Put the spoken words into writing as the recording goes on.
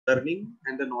learning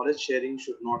and the knowledge sharing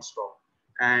should not stop.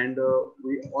 And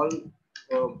we all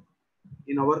uh,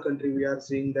 in our country we are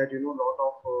seeing that a lot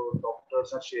of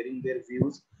doctors are sharing their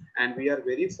views, and we are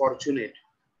very fortunate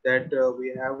that we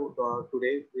have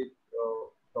today with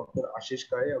Dr. Ashish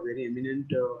Kale, a very eminent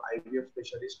IVF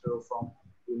specialist from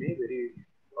Pune, very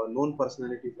known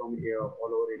personality from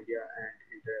all over India and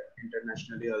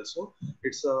internationally also.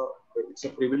 It's a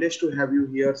privilege to have you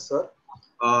here, sir.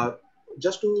 Uh,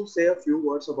 just to say a few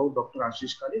words about Dr.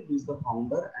 Ashish Kale, he is the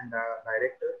founder and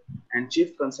director and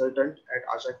chief consultant at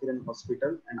Ashakiran Hospital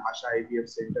and Asha IVF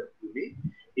Center, Pune.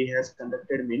 He has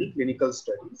conducted many clinical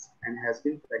studies and has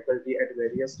been faculty at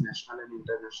various national and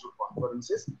international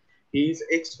conferences. He is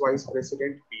ex-vice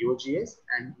president POGS,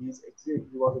 and he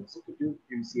was executive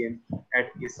MCM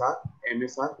at ISAR,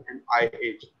 MSR, and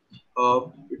IAGE.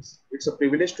 It's a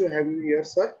privilege to have you here,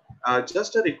 sir.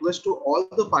 Just a request to all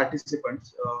the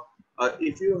participants.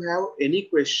 If you have any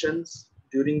questions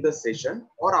during the session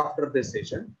or after the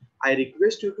session, I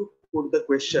request you to put the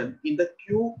question in the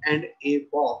Q&A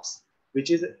box, which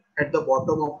is at the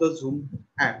bottom of the Zoom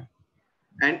app.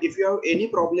 And if you have any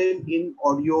problem in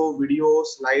audio, video,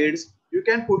 slides, you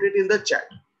can put it in the chat.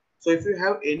 So if you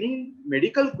have any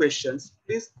medical questions,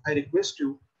 please, I request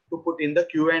you to put in the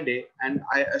Q&A, and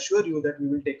I assure you that we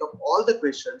will take up all the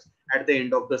questions at the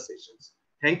end of the sessions.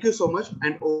 Thank you so much,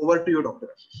 and over to you, Dr.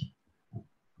 Ashish.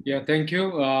 Yeah, thank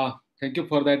you. Thank you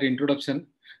for that introduction.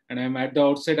 And I'm at the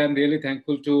outset, I'm really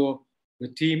thankful to the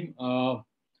team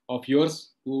of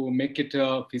yours who make it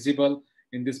feasible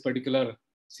in this particular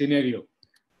scenario.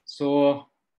 So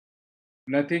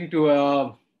nothing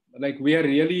to, like we are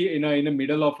really in the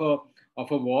middle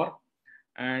of a war,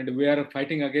 and we are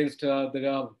fighting against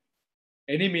the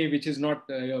enemy, which is not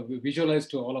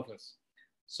visualized to all of us.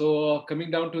 So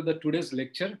coming down to the today's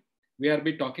lecture, we are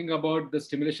be talking about the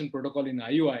stimulation protocol in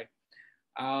IUI.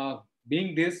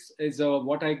 Being this is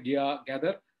what I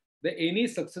gather, that any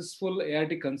successful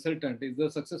ART consultant is the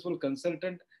successful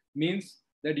consultant means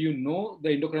that you know the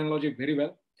endocrinology very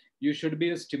well. You should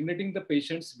be stimulating the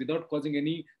patients without causing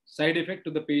any side effect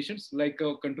to the patients, like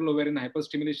control ovarian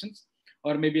hyperstimulations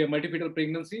or maybe a multifetal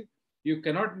pregnancy. You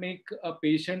cannot make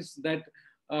patients that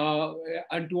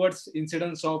untowards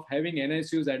incidence of having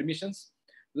NICU's admissions.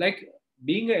 Like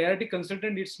being a ART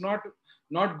consultant, it's not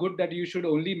good that you should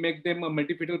only make them a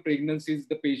multifetal pregnancies,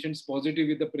 the patients positive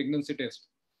with the pregnancy test,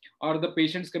 or the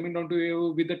patients coming down to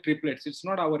you with the triplets. It's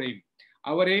not our aim.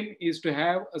 Our aim is to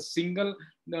have a single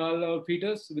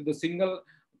fetus with a single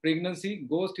pregnancy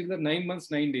goes till the 9 months,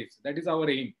 9 days. That is our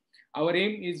aim. Our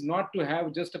aim is not to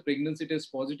have just a pregnancy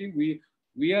test positive.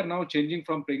 We are now changing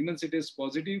from pregnancy test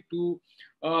positive to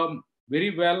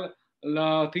very well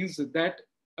things that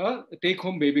take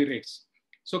home baby rates.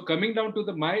 So coming down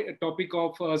to my topic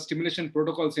of stimulation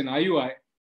protocols in IUI,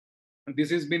 this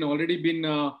has been already been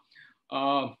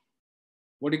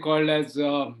what you call as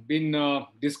been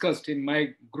discussed in my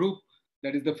group,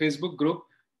 that is the Facebook group.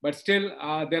 But still,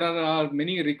 there are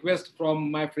many requests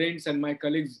from my friends and my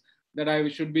colleagues that I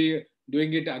should be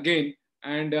doing it again.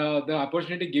 And the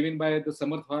opportunity given by the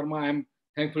Samarth Pharma, I'm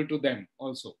thankful to them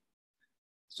also.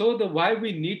 So the why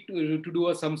we need to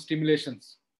do some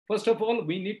stimulations. First of all,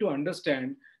 we need to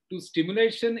understand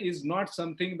stimulation is not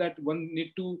something that one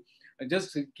need to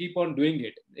just keep on doing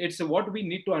it. It's what we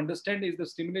need to understand is the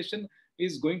stimulation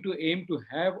is going to aim to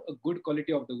have a good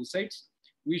quality of the oocytes.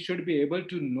 We should be able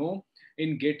to know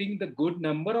in getting the good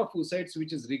number of oocytes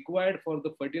which is required for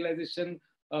the fertilization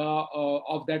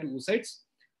of that oocytes.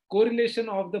 Correlation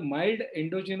of the mild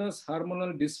endogenous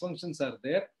hormonal dysfunctions are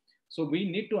there. So we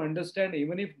need to understand,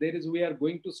 even if we are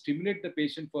going to stimulate the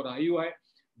patient for IUI,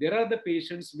 there are the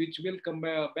patients which will come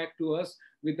back to us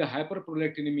with the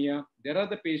hyperprolactinemia. There are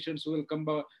the patients who will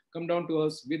come down to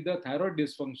us with the thyroid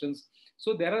dysfunctions.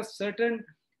 So there are certain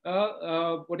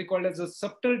what you call as a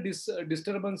subtle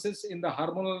disturbances in the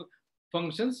hormonal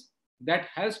functions that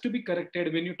has to be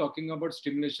corrected when you're talking about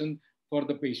stimulation for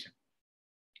the patient.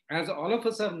 As all of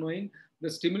us are knowing, the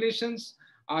stimulations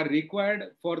are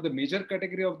required for the major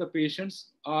category of the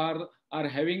patients are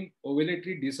having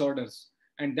ovulatory disorders,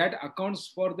 and that accounts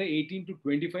for the 18 to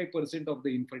 25% of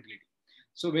the infertility.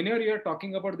 So whenever you are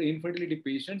talking about the infertility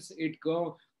patients, it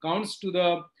counts to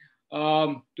the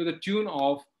tune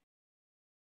of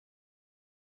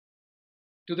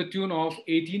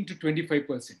 18 to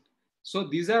 25%. So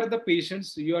these are the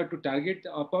patients you have to target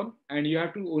upon, and you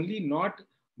have to only not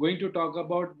going to talk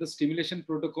about the stimulation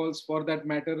protocols for that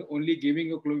matter, only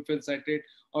giving a clomiphene citrate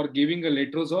or giving a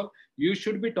letrozole. You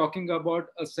should be talking about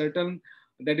a certain,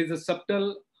 that is a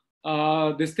subtle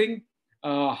this thing,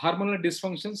 hormonal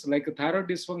dysfunctions like thyroid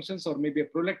dysfunctions or maybe a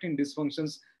prolactin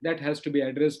dysfunctions that has to be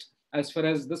addressed as far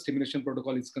as the stimulation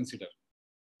protocol is considered.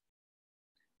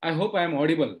 I hope I am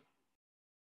audible.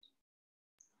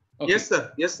 Okay. Yes,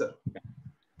 sir. Yes, sir.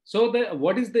 So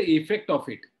what is the effect of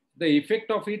it? The effect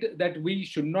of it that we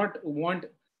should not want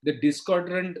the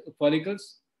discordant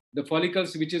follicles, the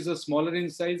follicles which is a smaller in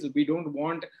size. We don't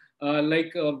want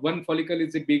one follicle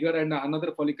is bigger and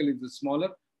another follicle is smaller.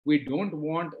 We don't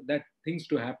want that things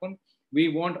to happen. We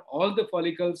want all the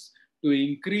follicles to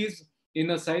increase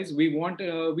in a size. We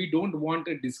don't want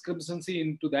a discrepancy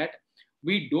into that.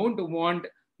 We don't want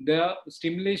the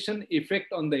stimulation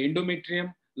effect on the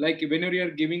endometrium, like when you are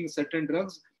giving certain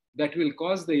drugs that will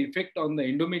cause the effect on the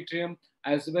endometrium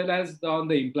as well as on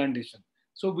the implantation.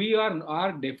 So we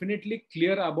are definitely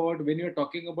clear about when you're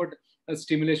talking about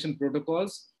stimulation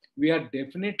protocols, we are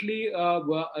definitely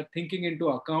thinking into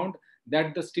account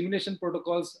that the stimulation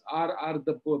protocols are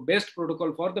the best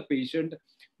protocol for the patient,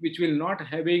 which will not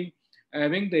having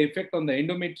the effect on the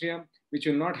endometrium, which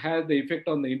will not have the effect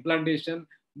on the implantation.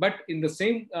 But in the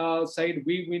same side,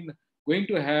 we will going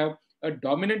to have a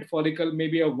dominant follicle,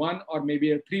 maybe a 1 or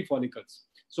maybe a 3 follicles.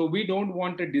 So we don't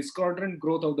want a discordant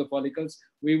growth of the follicles.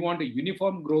 We want a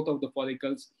uniform growth of the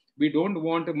follicles. We don't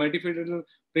want multifetal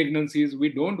pregnancies. We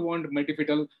don't want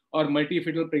multifetal or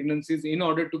multifetal pregnancies in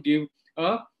order to give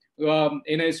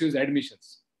NICU's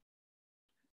admissions.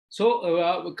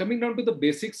 So coming down to the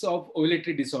basics of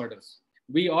ovulatory disorders,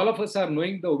 we all of us are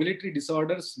knowing the ovulatory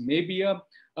disorders may be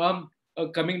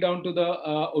coming down to the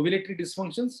ovulatory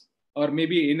dysfunctions or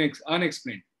maybe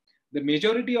unexplained. The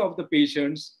majority of the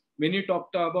patients, when you talk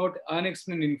about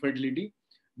unexplained infertility,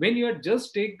 when you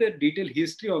just take the detailed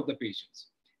history of the patients,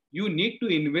 you need to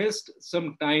invest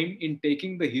some time in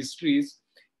taking the histories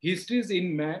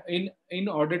in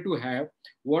order to have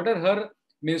what are her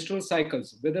menstrual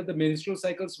cycles, whether the menstrual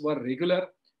cycles were regular,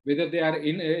 whether they are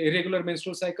in irregular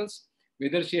menstrual cycles,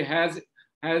 whether she has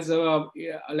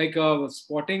like a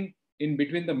spotting in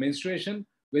between the menstruation,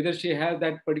 whether she has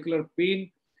that particular pain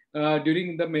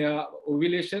during the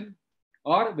ovulation,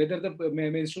 or whether the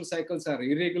menstrual cycles are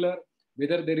irregular,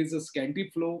 whether there is a scanty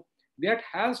flow. That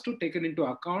has to taken into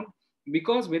account,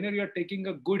 because whenever you are taking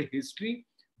a good history,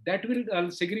 that will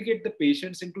segregate the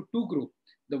patients into two groups.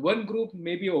 The one group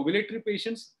may be ovulatory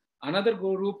patients, another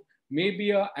group may be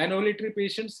anovulatory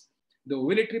patients. The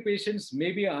ovulatory patients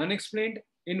may be unexplained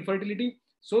infertility.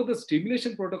 So the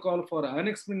stimulation protocol for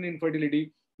unexplained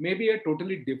infertility may be a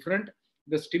totally different.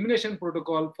 The stimulation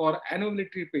protocol for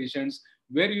anovulatory patients,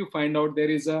 where you find out there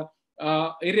is a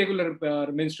irregular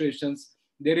menstruations,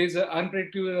 there is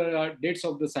unpredictable dates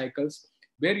of the cycles,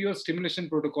 where your stimulation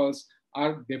protocols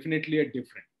are definitely a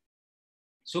different.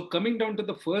 So coming down to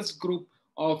the first group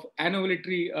of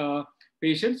anovulatory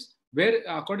patients, where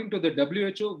according to the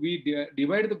WHO, we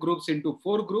divide the groups into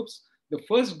 4 groups. The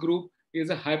first group is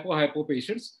a hypo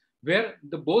patients, where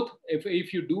the both,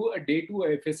 if you do a day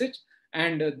 2 FSH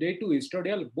and day 2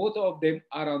 estradiol, both of them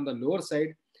are on the lower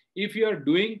side. If you are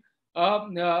doing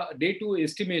day 2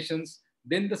 estimations,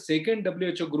 then the second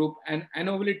WHO group and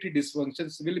anovulatory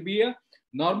dysfunctions will be a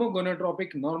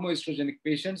normogonadotropic, normoestrogenic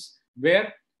patients,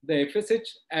 where the FSH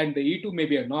and the E2 may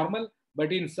be a normal,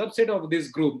 but in subset of this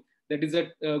group, that is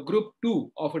a group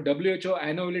 2 of a WHO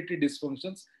anovulatory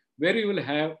dysfunctions, where you will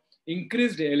have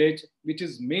increased LH, which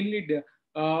is mainly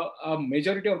a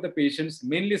majority of the patients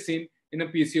mainly seen in a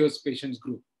PCOS patients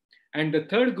group. And the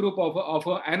third group of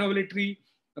anovulatory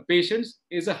patients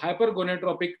is a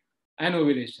hypergonadotropic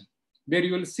anovulation, where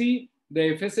you will see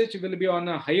the FSH will be on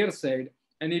a higher side.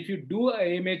 And if you do a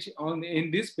AMH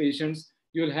in these patients,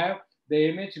 you will have the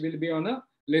AMH will be on a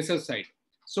lesser side.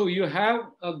 So you have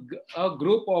a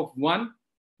group of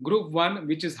group 1,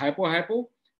 which is hypo,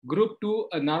 group 2,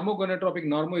 a normogonadotropic,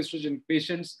 normoestrogen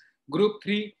patients, group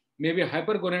 3, maybe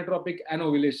hypergonadotropic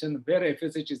anovulation, where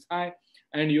FSH is high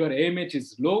and your AMH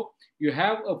is low. You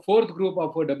have a fourth group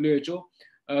of WHO,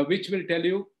 which will tell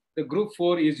you the group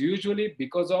 4 is usually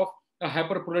because of a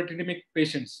hyperprolactinemic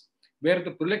patients, where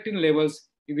the prolactin levels,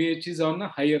 which is on the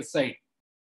higher side.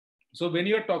 So when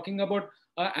you're talking about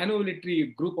an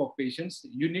anovulatory group of patients,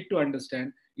 you need to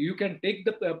understand, you can take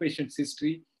the patient's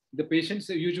history. The patients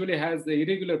usually has the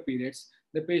irregular periods.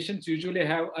 The patients usually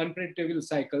have unpredictable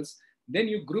cycles. Then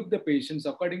you group the patients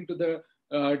according to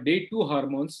the day 2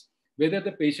 hormones, whether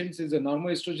the patient is a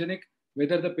normoestrogenic,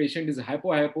 whether the patient is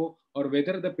hypo, or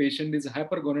whether the patient is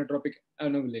hypergonadotropic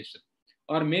anovulation,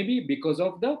 or maybe because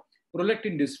of the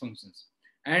prolactin dysfunctions.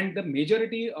 And the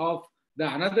majority of the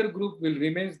another group will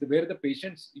remain where the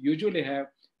patients usually have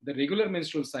the regular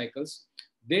menstrual cycles.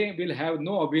 They will have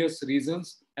no obvious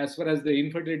reasons as far as the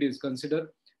infertility is considered.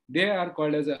 They are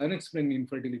called as unexplained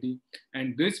infertility.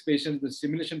 And these patients, the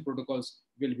stimulation protocols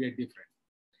will be different.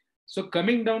 So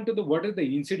coming down to the what are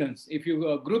the incidence, if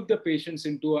you group the patients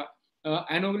into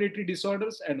anovulatory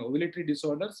disorders and ovulatory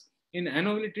disorders, in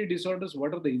anovulatory disorders,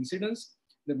 what are the incidence?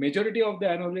 The majority of the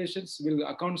anovulations will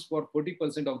accounts for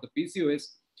 40% of the PCOS,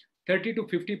 30 to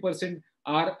 50%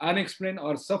 are unexplained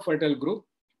or subfertile group,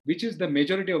 which is the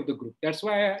majority of the group. That's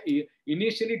why I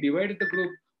initially divided the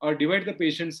group or divide the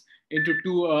patients into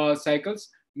two cycles,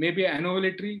 maybe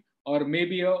anovulatory or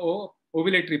maybe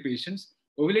ovulatory patients.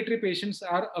 Ovulatory patients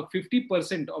are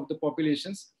 50% of the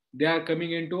populations. They are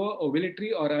coming into a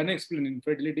ovulatory or unexplained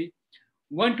infertility.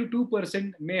 1 to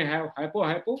 2% may have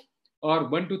hypo, or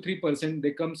 1 to 3%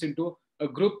 they comes into a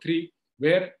group 3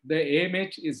 where the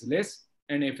AMH is less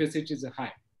and FSH is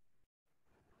high.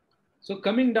 So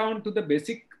coming down to the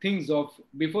basic things of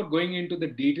before going into the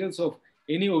details of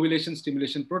any ovulation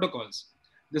stimulation protocols,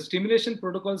 the stimulation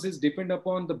protocols is depend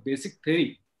upon the basic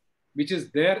theory which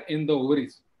is there in the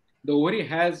ovaries. The ovary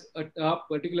has a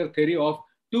particular theory of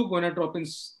two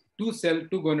gonadotropins, two cell,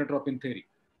 two gonadotropin theory.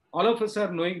 All of us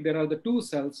are knowing there are the two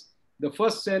cells. The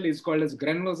first cell is called as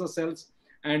granulosa cells,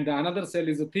 and the another cell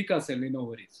is a theca cell in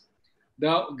ovaries.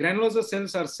 The granulosa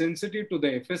cells are sensitive to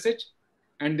the FSH,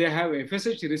 and they have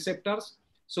FSH receptors.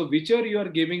 So whichever you are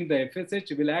giving, the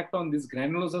FSH will act on these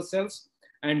granulosa cells,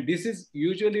 and this is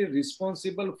usually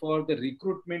responsible for the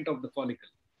recruitment of the follicle.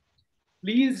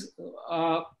 Please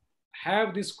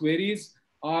have these queries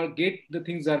or get the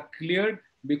things are cleared,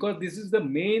 because this is the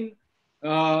main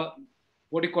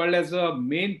what you call as a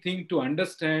main thing to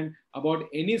understand about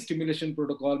any stimulation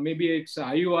protocol. Maybe it's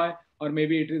IUI or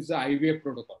maybe it is the IVF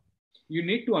protocol. You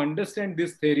need to understand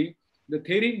this theory. The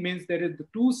theory means there is the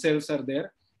two cells are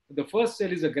there. The first cell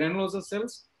is the granulosa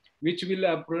cells, which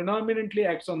will predominantly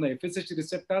act on the FSH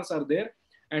receptors are there,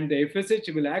 and the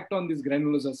FSH will act on these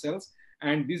granulosa cells,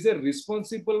 and these are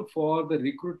responsible for the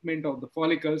recruitment of the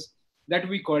follicles that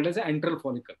we call as antral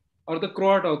follicle or the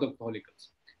choroid of the follicles.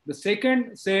 The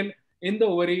second cell in the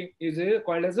ovary is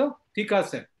called as a theca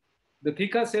cell. The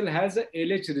theca cell has a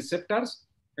LH receptors,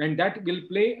 and that will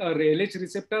play a LH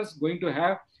receptors going to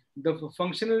have the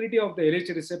functionality of the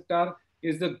LH receptor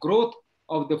is the growth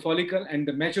of the follicle and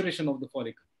the maturation of the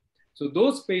follicle. So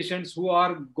those patients who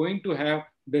are going to have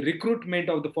the recruitment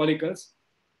of the follicles,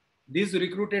 these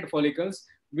recruited follicles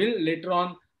will later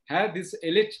on have this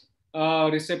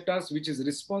LH receptors, which is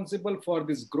responsible for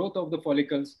this growth of the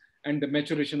follicles and the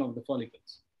maturation of the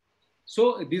follicles.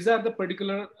 So these are the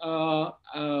particular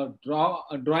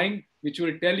drawing which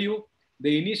will tell you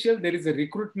the initial there is a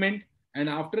recruitment, and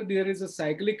after there is a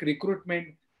cyclic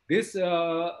recruitment, this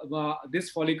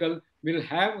follicle will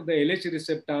have the LH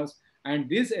receptors, and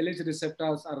these LH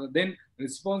receptors are then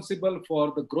responsible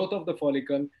for the growth of the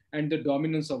follicle and the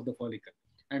dominance of the follicle.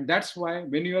 And that's why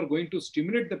when you are going to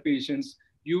stimulate the patients,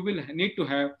 you will need to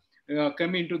have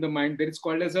come into the mind that is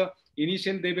called as a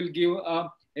initial they will give a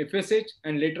FSH,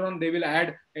 and later on they will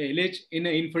add a LH in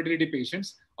infertility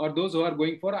patients or those who are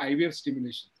going for IVF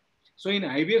stimulation. So in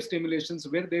IVF stimulations,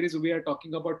 where we are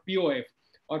talking about POF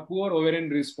or poor ovarian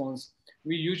response,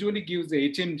 we usually give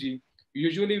the HMG.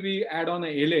 Usually we add on a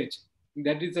LH,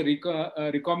 that is a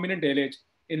recombinant LH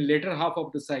in later half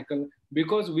of the cycle,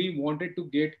 because we wanted to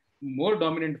get more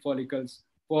dominant follicles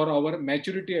for our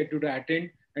maturity to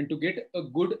attend and to get a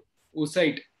good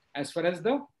oocyte as far as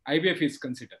the IVF is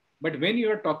considered. But when you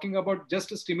are talking about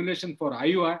just a stimulation for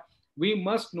IUI, we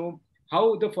must know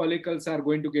how the follicles are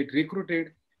going to get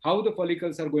recruited, how the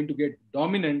follicles are going to get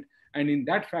dominant, and in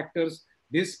that factors,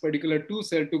 this particular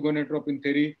two-cell two gonadotropin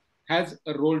theory has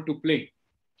a role to play.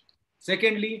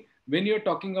 Secondly, when you're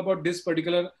talking about this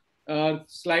particular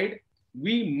slide,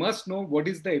 we must know what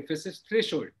is the FSH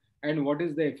threshold and what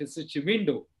is the FSH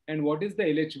window and what is the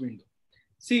LH window.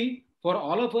 See, for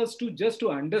all of us to just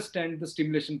to understand the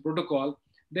stimulation protocol,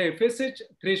 the FSH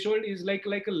threshold is like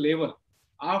a level.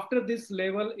 After this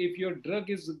level, if your drug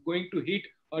is going to hit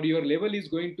or your level is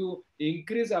going to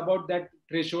increase about that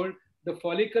threshold, the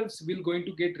follicles will going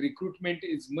to get recruitment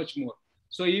is much more.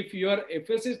 So if your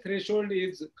FSH threshold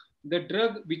is the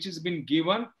drug which has been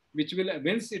given, which will,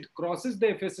 once it crosses the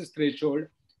FSH threshold,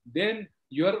 then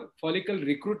your follicle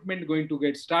recruitment going to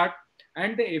get start.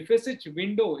 And the FSH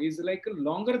window is like a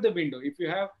longer the window. If you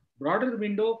have broader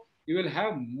window, you will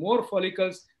have more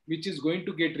follicles which is going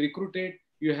to get recruited.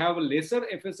 You have a lesser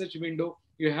FSH window,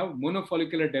 you have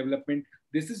monofollicular development.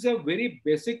 This is a very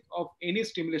basic of any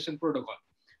stimulation protocol.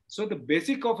 So the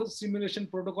basic of a stimulation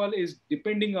protocol is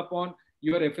depending upon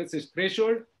your FSH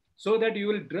threshold, so that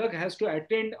your drug has to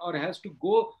attend or has to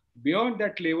go beyond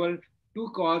that level to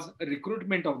cause a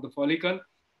recruitment of the follicle.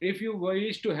 If you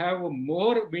wish to have a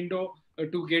more window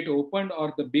to get opened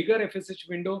or the bigger FSH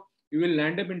window, you will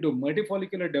land up into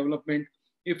multifollicular development.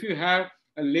 If you have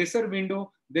a lesser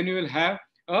window, then you will have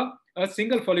a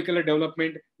single follicular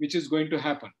development, which is going to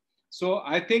happen. So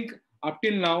I think up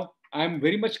till now, I am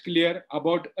very much clear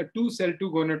about a two cell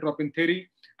two gonadotropin theory.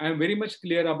 I am very much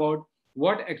clear about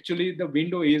what actually the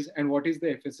window is and what is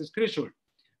the FSH threshold.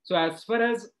 So as far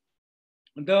as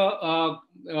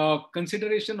the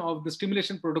consideration of the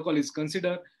stimulation protocol is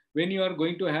considered, when you are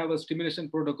going to have a stimulation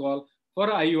protocol for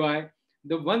IUI,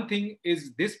 the one thing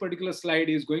is this particular slide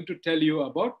is going to tell you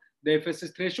about the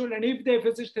FSH threshold. And if the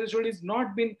FSH threshold is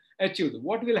not been achieved,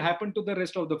 what will happen to the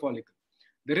rest of the follicle?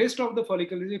 The rest of the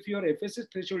follicle is, if your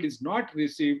FSH threshold is not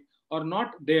received or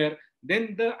not there,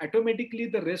 then automatically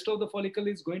the rest of the follicle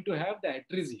is going to have the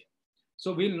atresia.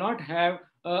 So we'll not have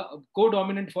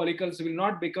co-dominant follicles, will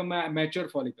not become mature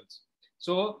follicles.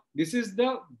 So this is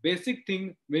the basic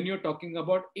thing when you're talking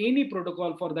about any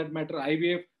protocol, for that matter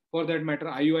IVF, for that matter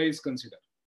IUI is considered.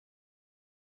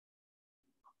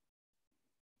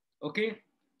 Okay,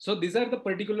 so these are the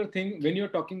particular thing when you're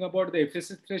talking about the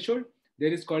FSH threshold.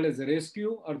 There is called as a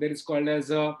rescue, or there is called as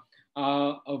a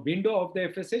window of the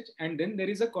FSH, and then there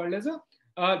is a called as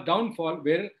a downfall,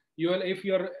 where if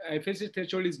your FSH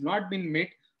threshold is not been met,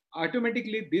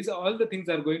 automatically these all the things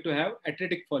are going to have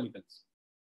atretic follicles.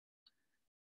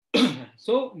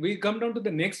 So we come down to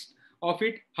the next of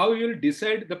it, how you will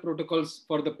decide the protocols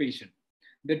for the patient.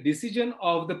 The decision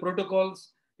of the protocols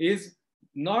is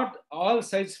not all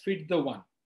size fit the one.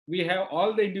 We have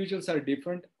all the individuals are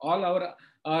different. All our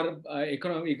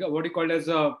economic, what you call as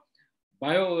a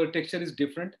bio texture is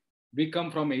different. We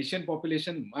come from Asian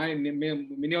population.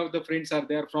 Many of the friends are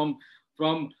there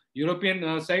from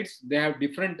European sites. They have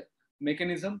different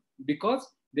mechanism because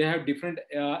they have different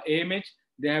AMH,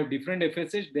 they have different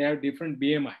FSH, they have different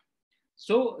BMI.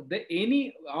 So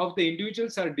any of the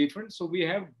individuals are different. So we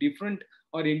have different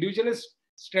or individualist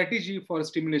strategy for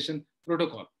stimulation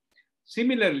protocol.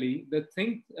 Similarly, the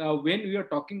thing when we are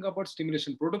talking about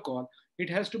stimulation protocol, it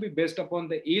has to be based upon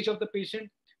the age of the patient.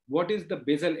 What is the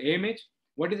basal AMH?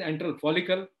 What is antral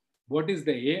follicle? What is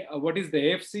the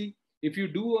AFC? If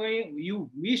you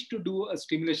wish to do a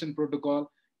stimulation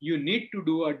protocol, you need to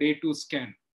do a day 2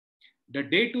 scan. The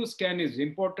day 2 scan is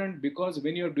important because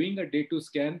when you're doing a day 2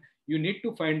 scan, you need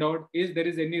to find out is there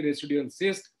is any residual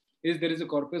cyst, is there is a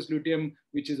corpus luteum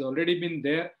which is already been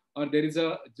there, or there is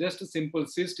just a simple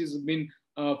cyst is been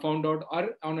found out, or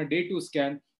on a day 2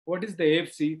 scan, what is the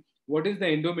AFC, what is the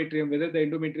endometrium, whether the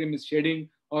endometrium is shedding,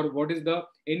 or what is the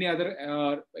any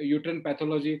other uterine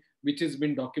pathology which has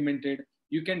been documented.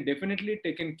 You can definitely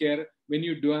taken care when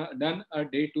you done a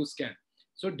day 2 scan.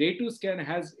 So day 2 scan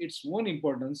has its own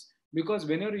importance, because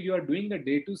whenever you are doing a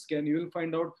day 2 scan, you will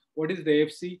find out what is the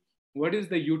AFC, what is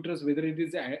the uterus, whether it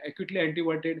is acutely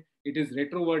anteverted, it is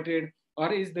retroverted,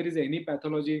 or is there is any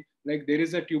pathology like there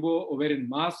is a tubo-ovarian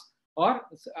mass, or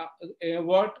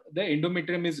what the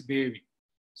endometrium is behaving.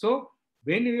 So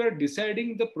when you are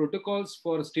deciding the protocols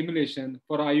for stimulation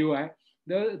for IUI,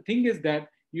 the thing is that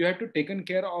you have to taken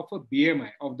care of a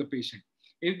BMI of the patient.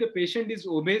 If the patient is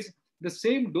obese, the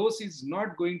same dose is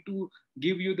not going to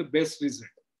give you the best result.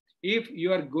 If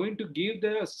you are going to give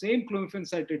the same clomiphene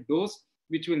citrate dose,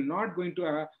 which will not going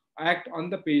to act on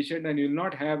the patient, and you will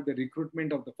not have the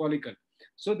recruitment of the follicle.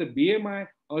 So the BMI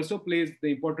also plays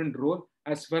the important role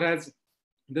as far as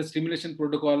the stimulation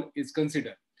protocol is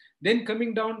considered. Then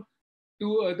coming down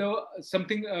to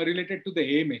something related to the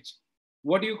AMH.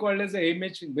 What do you call as the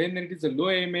AMH? When it is a low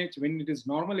AMH, when it is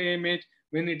normal AMH,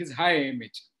 when it is high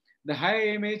AMH. The high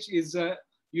AMH is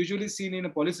usually seen in a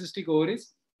polycystic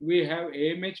ovaries. We have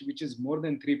AMH which is more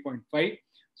than 3.5.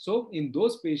 So in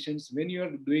those patients, when you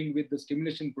are doing with the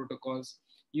stimulation protocols,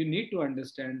 you need to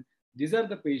understand these are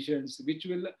the patients which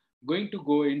will going to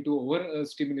go into over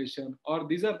stimulation, or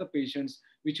these are the patients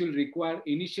which will require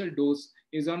initial dose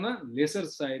is on a lesser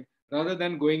side rather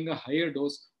than going a higher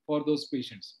dose for those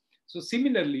patients. So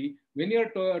similarly, when you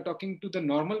are talking to the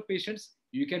normal patients,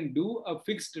 you can do a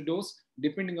fixed dose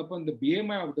depending upon the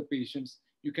BMI of the patients.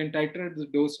 You can titrate the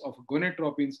dose of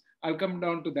gonadotropins. I'll come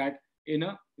down to that in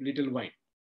a little while.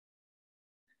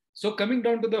 So coming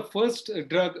down to the first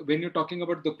drug, when you're talking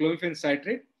about the clomiphene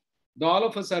citrate, all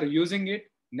of us are using it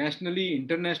nationally,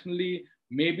 internationally.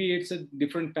 Maybe it's a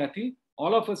different pathy.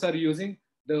 All of us are using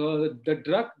the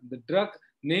drug. The drug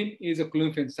name is a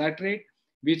clomiphene citrate,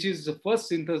 which is first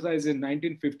synthesized in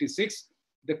 1956.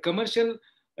 The commercial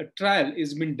trial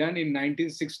is been done in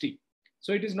 1960.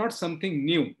 So it is not something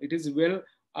new. It is well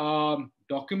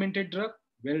documented drug,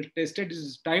 well tested, it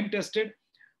is time tested.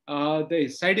 The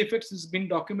side effects has been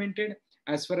documented,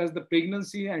 as far as the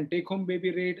pregnancy and take-home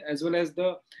baby rate, as well as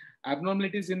the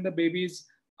abnormalities in the babies,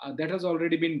 that has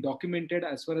already been documented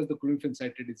as far as the clomiphene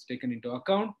citrate is taken into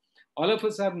account. All of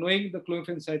us are knowing the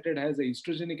clomiphene citrate has a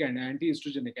estrogenic and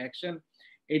anti-estrogenic action.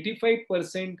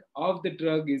 85% of the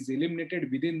drug is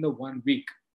eliminated within the 1 week.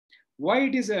 Why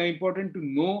it is important to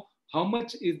know how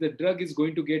much is the drug is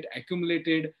going to get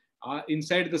accumulated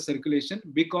inside the circulation?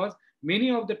 Because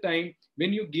many of the time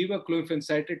when you give a clomiphene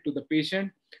citrate to the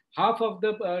patient, half of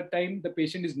the time the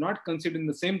patient is not conceived in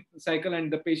the same cycle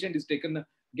and the patient is taken a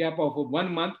gap of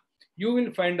 1 month, you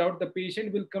will find out the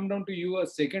patient will come down to you a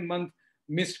second month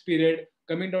missed period,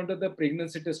 coming down to the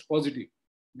pregnancy test positive.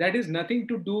 That is nothing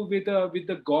to do with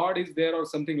the God is there or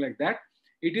something like that.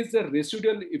 It is the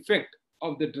residual effect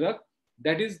of the drug,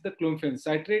 that is the clomiphene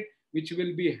citrate, which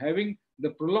will be having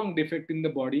the prolonged effect in the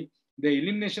body. The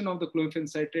elimination of the clomiphene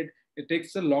citrate, it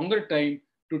takes a longer time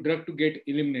to drug to get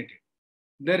eliminated.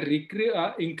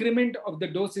 The increment of the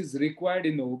dose is required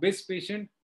in the obese patient.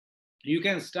 You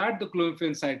can start the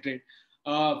clomiphene citrate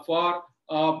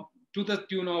to the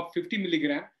tune of 50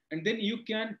 milligram, and then you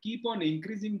can keep on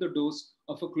increasing the dose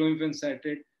of a clomiphene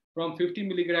citrate from 50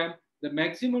 milligram. The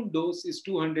maximum dose is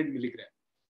 200 milligram.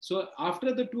 So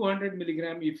after the 200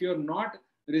 milligram, if you're not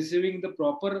receiving the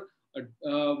proper,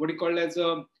 what you call as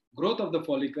a growth of the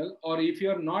follicle, or if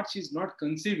she's not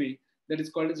conceiving, that is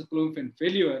called as a clomiphene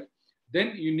failure,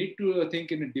 then you need to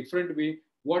think in a different way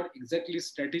what exactly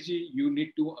strategy you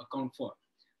need to account for.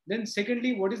 Then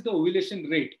secondly, what is the ovulation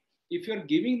rate? If you're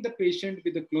giving the patient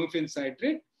with the clomiphene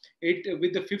citrate,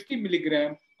 with the 50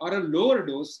 milligram or a lower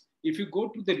dose, if you go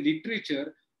to the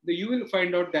literature, you will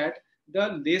find out that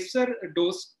the lesser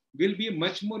dose will be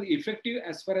much more effective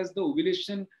as far as the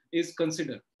ovulation is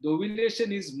considered. The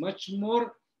ovulation is much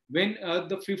more when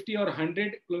the 50 or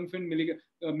 100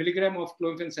 milligram of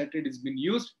clomiphene citrate is being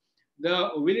used.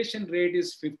 The ovulation rate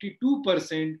is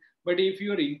 52%, but if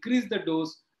you increase the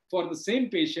dose for the same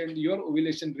patient, your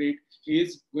ovulation rate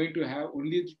is going to have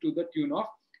only to the tune of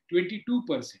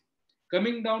 22%.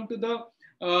 Coming down to the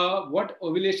what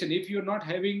ovulation, if you're not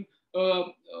having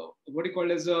what you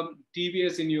call as a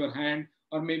TVS in your hand,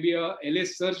 or maybe a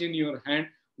LS surge in your hand,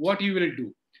 what you will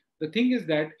do? The thing is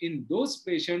that in those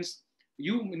patients,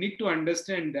 you need to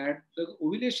understand that the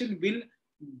ovulation will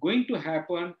going to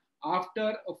happen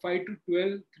after a 5 to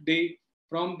 12 day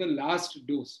from the last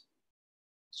dose.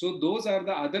 So those are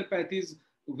the other pathies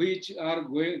which are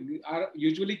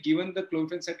usually given the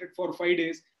clomiphene citrate for 5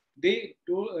 days. They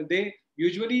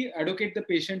usually advocate the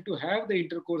patient to have the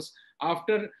intercourse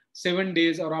after 7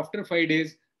 days or after 5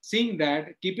 days, seeing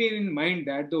that, keeping in mind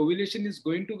that the ovulation is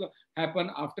going to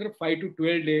happen after 5 to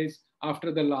 12 days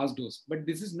after the last dose. But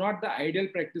this is not the ideal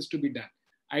practice to be done.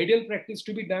 Ideal practice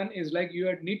to be done is like you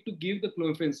need to give the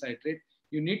clomiphene citrate.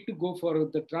 You need to go for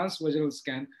the transvaginal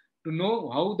scan to know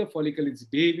how the follicle is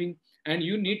behaving, and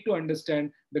you need to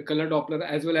understand the color Doppler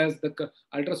as well as the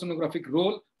ultrasonographic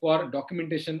role for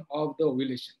documentation of the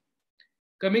ovulation.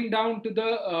 Coming down to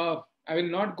the, I will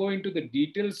not go into the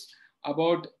details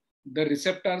about the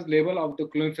receptors level of the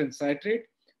clomiphene citrate,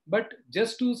 but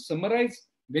just to summarize,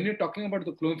 when you're talking about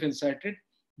the clomiphene citrate,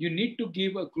 you need to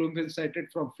give a clomiphene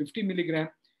citrate from 50 milligram.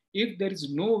 If there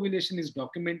is no ovulation is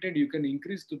documented, you can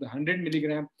increase to the 100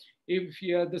 milligram. If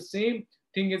the same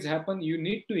thing has happened, you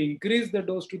need to increase the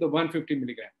dose to the 150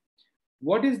 milligram.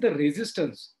 What is the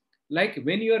resistance? Like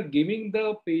when you are giving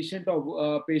the patient of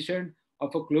a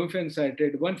clomiphene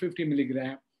citrate 150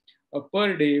 milligram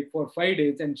per day for 5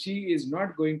 days, and she is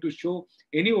not going to show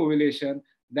any ovulation,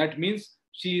 that means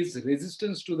she is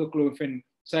resistant to the clomiphene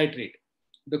citrate.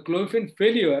 The clomiphene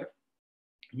failure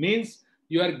means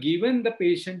you are given the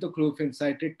patient the clomiphene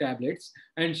citrate tablets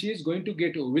and she is going to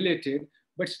get ovulated,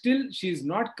 but still she is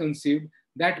not conceived.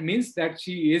 That means that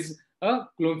she is a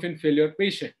clomiphene failure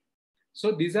patient.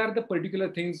 So these are the particular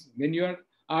things when you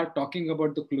are talking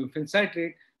about the clomiphene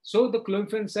citrate. So the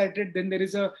clomiphene citrate, then there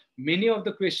is many of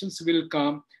the questions will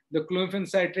come. The clomiphene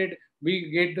citrate, we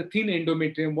get the thin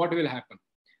endometrium, what will happen?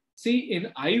 See,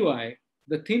 in IUI,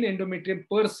 the thin endometrium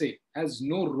per se has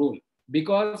no role,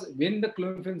 because when the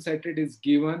clomiphene citrate is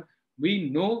given, we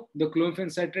know the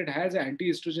clomiphene citrate has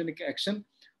anti-estrogenic action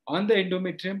on the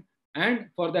endometrium and,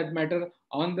 for that matter,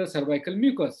 on the cervical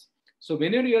mucus. So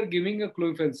whenever you are giving a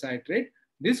clomiphene citrate,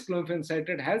 this clomiphene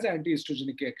citrate has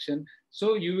anti-estrogenic action.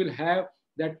 So you will have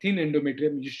that thin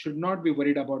endometrium. You should not be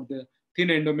worried about the thin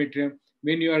endometrium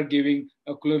when you are giving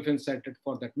a clomiphene citrate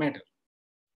for that matter.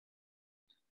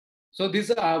 So this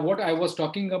is what I was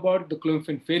talking about, the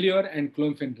clomiphene failure and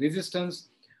clomiphene resistance.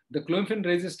 The clomiphene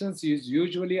resistance is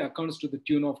usually accounts to the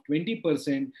tune of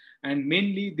 20%, and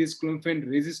mainly this clomiphene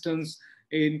resistance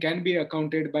can be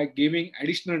accounted by giving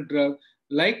additional drug,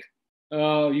 like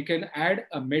you can add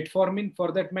a metformin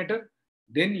for that matter.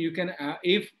 Then you can,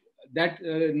 if that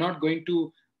not going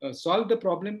to solve the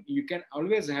problem, you can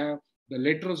always have the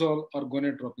letrozole or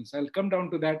gonadotropin. I'll come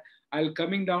down to that. I'll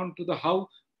coming down to the how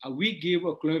we give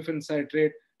a clomiphene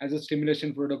citrate as a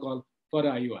stimulation protocol for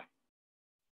IUI.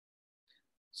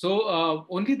 So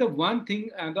only the one thing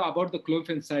about the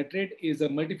clomiphene citrate is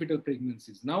multifetal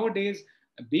pregnancies. Nowadays,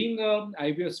 being an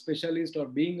IVF specialist or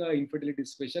being an infertility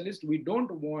specialist, we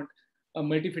don't want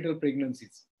multifetal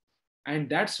pregnancies. And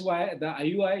that's why the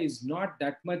IUI is not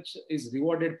that much is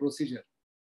rewarded procedure.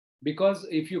 Because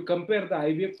if you compare the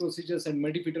IVF procedures and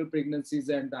multifetal pregnancies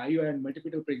and the IUI and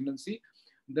multifetal pregnancy,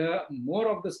 the more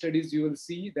of the studies you will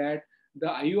see that the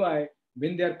IUI,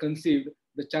 when they are conceived,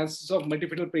 the chances of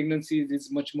multifetal pregnancies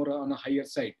is much more on a higher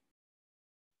side.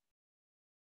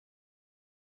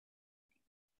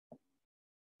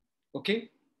 Okay.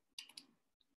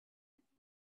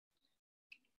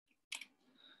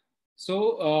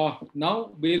 So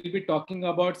now we'll be talking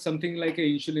about something like a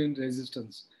insulin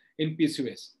resistance in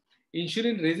PCOS.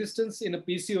 Insulin resistance in a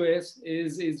PCOS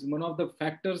is one of the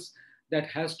factors that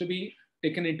has to be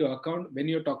taken into account when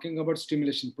you're talking about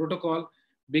stimulation protocol,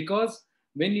 because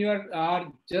when you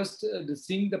are just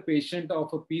seeing the patient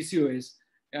of a PCOS,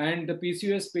 and the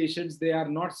PCOS patients, they are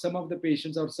not some of the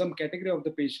patients or some category of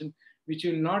the patient which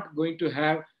will not going to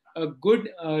have a good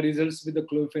results with the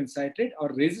clomiphene citrate or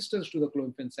resistance to the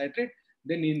clomiphene citrate.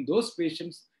 Then in those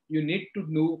patients, you need to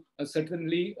know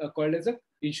certainly called as a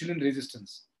insulin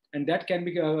resistance. And that can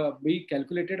be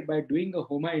calculated by doing a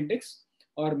HOMA index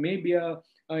or maybe a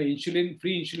insulin,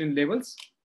 free insulin levels.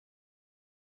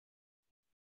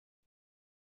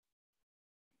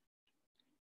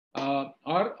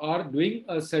 Or doing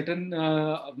a certain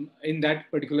in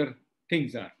that particular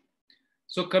things are.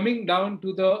 So coming down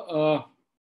to the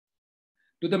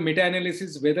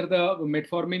meta-analysis, whether the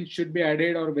metformin should be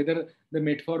added or whether the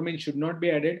metformin should not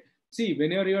be added. See,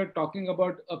 whenever you are talking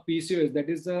about a PCOS, that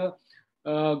is a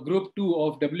group 2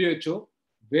 of WHO,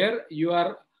 where you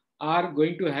are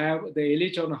going to have the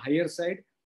LH on a higher side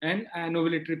and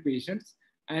anovulatory patients.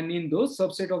 And in those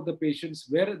subset of the patients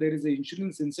where there is a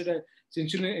insulin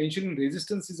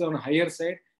resistance is on a higher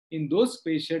side, in those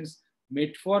patients,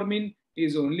 metformin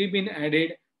is only been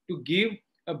added to give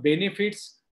a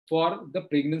benefits for the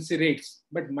pregnancy rates.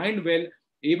 But mind well,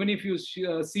 even if you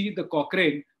see the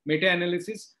Cochrane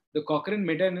meta-analysis, the Cochrane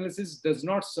meta-analysis does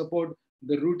not support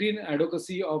the routine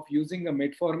advocacy of using a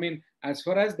metformin as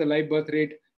far as the live birth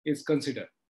rate is considered.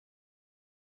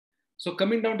 So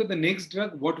coming down to the next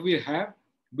drug, what we have,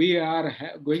 we are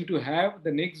going to have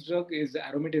the next drug is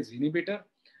aromatase inhibitor.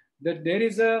 That there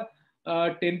is a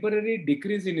temporary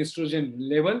decrease in estrogen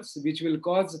levels, which will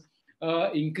cause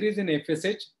increase in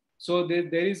FSH. So there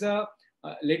is a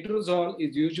letrozole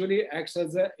is usually acts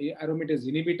as a aromatase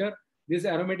inhibitor. This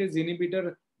aromatase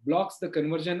inhibitor blocks the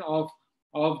conversion of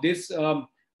this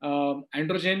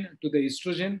androgen to the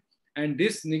estrogen, and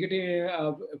this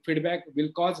negative feedback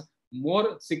will cause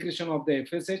more secretion of the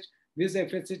FSH. This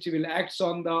FSH will act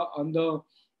on the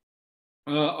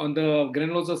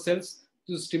granulosa cells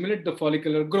to stimulate the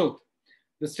follicular growth.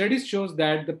 The studies shows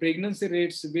that the pregnancy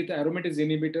rates with aromatase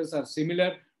inhibitors are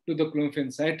similar to the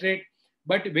clomiphene citrate.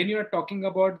 But when you are talking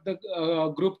about the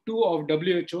group 2 of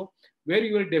WHO, where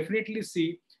you will definitely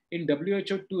see in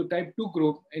WHO type 2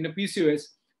 group in a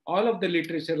PCOS, all of the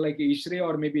literature like ISRA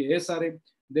or maybe ASRA,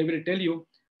 they will tell you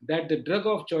that the drug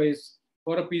of choice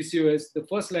for a PCOS, the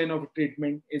first line of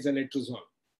treatment is a letrozole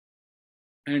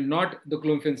and not the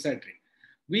clomiphene citrate.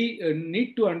 We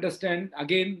need to understand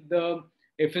again the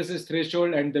FSS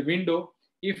threshold and the window.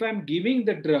 If I'm giving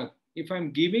the drug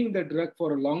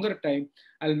for a longer time,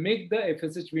 I'll make the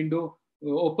FSH window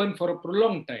open for a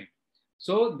prolonged time.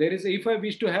 So there is, if I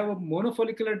wish to have a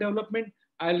monofollicular development,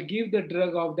 I'll give the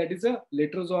drug of that is a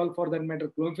letrozole for that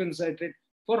matter, clomiphene citrate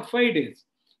for 5 days.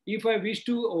 If I wish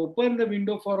to open the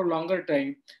window for a longer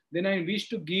time, then I wish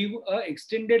to give an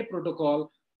extended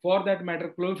protocol for that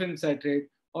matter, clomiphene citrate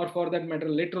or for that matter,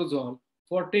 letrozole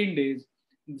for 10 days.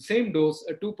 Same dose,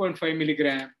 2.5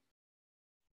 milligram.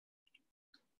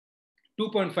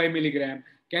 2.5 milligram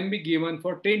can be given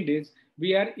for 10 days.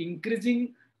 We are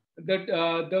increasing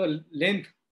the length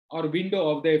or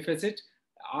window of the FSH.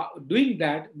 Doing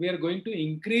that, we are going to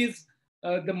increase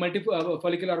the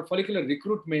follicular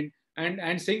recruitment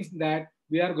and saying that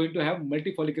we are going to have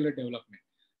multifollicular development.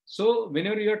 So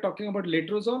whenever you are talking about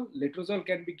letrozole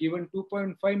can be given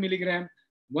 2.5 milligram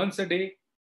once a day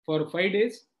for 5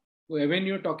 days. When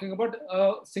you're talking about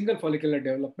a single follicular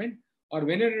development, or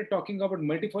whenever you're talking about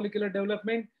multifollicular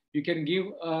development, you can give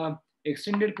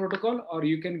extended protocol, or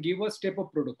you can give a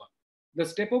step-up protocol. The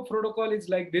step-up protocol is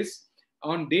like this.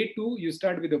 On day 2, you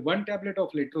start with a 1 tablet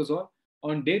of letrozole.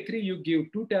 On day 3, you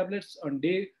give 2 tablets. On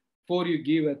day 4, you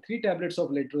give 3 tablets of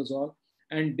letrozole.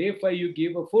 And day 5, you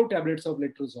give 4 tablets of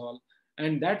letrozole.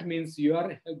 And that means you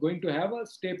are going to have a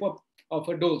step-up of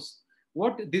a dose.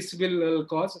 What this will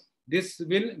cause? This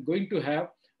will going to have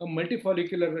a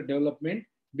multifollicular development,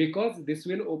 because this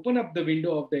will open up the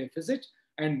window of the FSH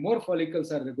and more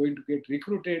follicles are going to get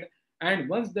recruited. And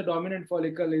once the dominant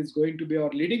follicle is going to be our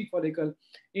leading follicle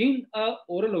in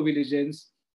oral ovulations,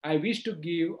 I wish to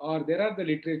give, or there are the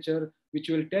literature which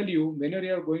will tell you whenever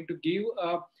you are going to give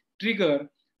a trigger,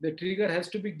 the trigger has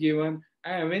to be given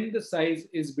when the size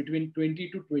is between 20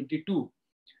 to 22.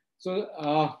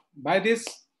 So by this,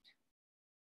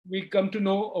 we come to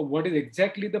know what is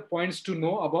exactly the points to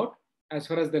know about as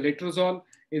far as the letrozole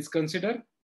is considered,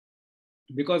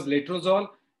 because letrozole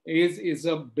is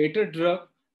a better drug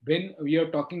when we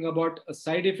are talking about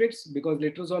side effects, because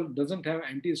letrozole doesn't have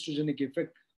anti-estrogenic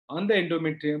effect on the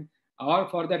endometrium, or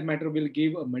for that matter will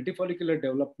give a multifollicular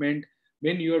development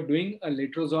when you are doing a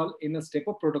letrozole in a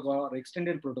step-up protocol or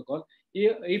extended protocol.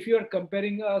 If you are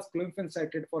comparing a clomiphene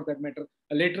citrate, for that matter,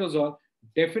 a letrozole,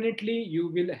 definitely you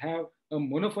will have a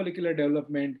monofollicular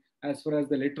development as far as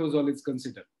the letrozole is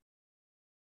considered.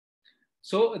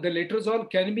 So the letrozole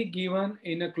can be given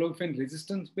in a clomiphene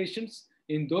resistant patients.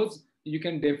 In those, you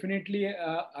can definitely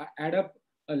add up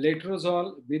a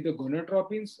letrozole with the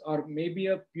gonadotropins, or maybe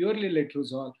a purely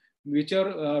letrozole,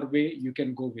 whichever way you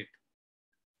can go with.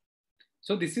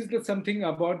 So this is something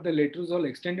about the letrozole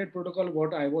extended protocol,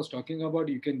 what I was talking about.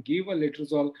 You can give a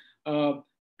letrozole to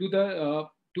the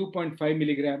 2.5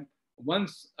 milligram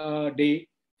once a day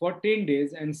for 10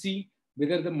 days and see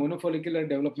whether the monofollicular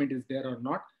development is there or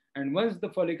not. And once the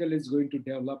follicle is going to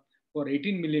develop for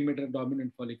 18 millimeter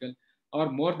dominant follicle or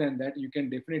more than that, you can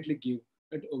definitely give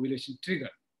an ovulation trigger.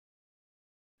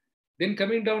 Then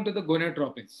coming down to the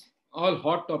gonadotropins, all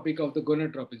hot topic of the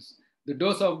gonadotropins, the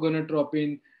dose of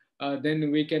gonadotropin.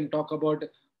 Then we can talk about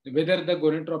whether the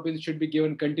gonadotropins should be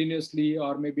given continuously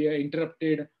or maybe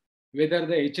interrupted, whether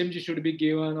the HMG should be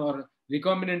given or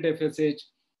recombinant FSH,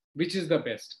 which is the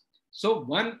best. So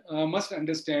one must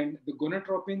understand the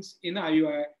gonadotropins in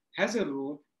IUI has a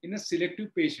role in a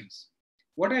selective patients.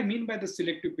 What I mean by the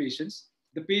selective patients,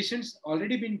 the patients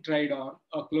already been tried on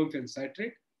a clomiphene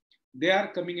citrate, they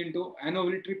are coming into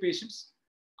anovulatory patients,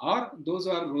 or those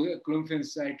are clomiphene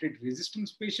citrate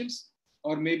resistance patients,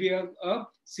 or maybe a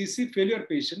CC failure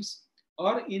patients,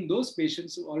 or in those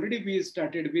patients who already we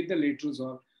started with the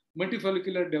letrozole,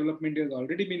 multifollicular development has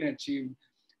already been achieved,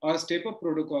 or step-up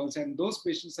protocols, and those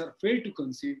patients are failed to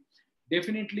conceive,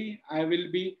 definitely I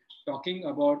will be talking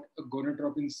about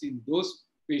gonadotropins in those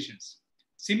patients.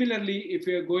 Similarly, if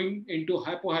we are going into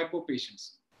hypo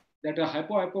patients, that are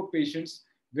hypo patients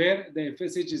where the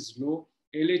FSH is low,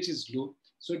 LH is low,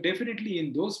 so definitely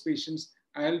in those patients,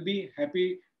 I'll be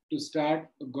happy to start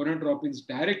gonadotropins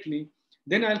directly.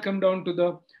 Then I'll come down to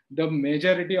the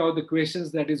majority of the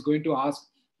questions that is going to ask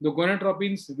the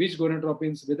gonadotropins, which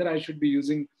gonadotropins, whether I should be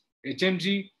using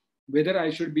HMG, whether I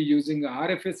should be using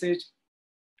RFSH,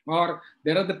 or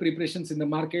there are the preparations in the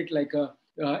market like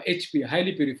HP,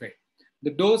 highly purified.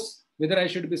 The dose, whether I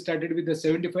should be started with the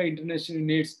 75 international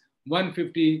units,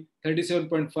 150,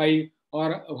 37.5,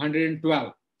 or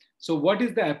 112. So what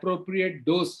is the appropriate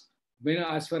dose when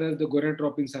as far as the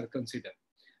gonadotropins are considered?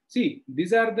 See,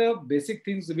 these are the basic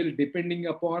things will depending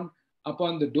upon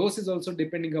the dose is also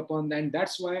depending upon, and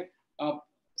that's why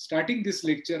starting this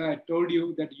lecture, I told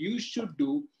you that you should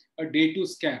do a day 2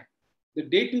 scan. The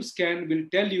day 2 scan will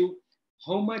tell you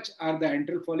how much are the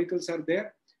antral follicles are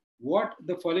there, what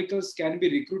the follicles can be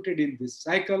recruited in this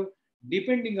cycle.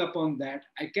 Depending upon that,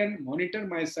 I can monitor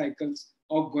my cycles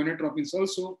of gonadotropins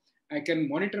also. I can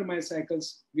monitor my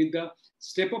cycles with the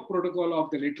step-up protocol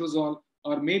of the letrozole,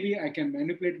 or maybe I can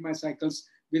manipulate my cycles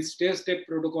with step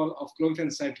protocol of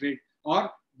clomiphene citrate or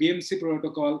BMC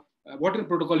protocol, whatever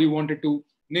protocol you wanted to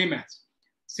name as.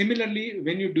 Similarly,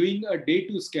 when you're doing a day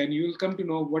 2 scan, you will come to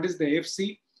know what is the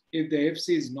FC. If the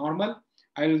FC is normal,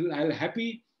 I'll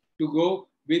happy to go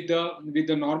with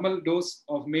the normal dose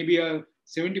of maybe a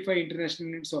 75 international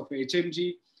units of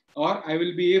HMG, or I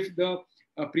will be, if the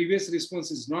previous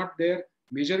response is not there,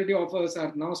 majority of us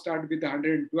are now start with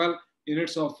 112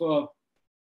 units of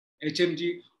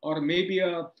HMG, or maybe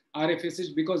a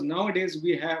RFSH, because nowadays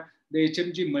we have the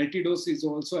HMG multi-dose is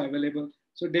also available.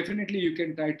 So definitely you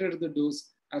can titrate the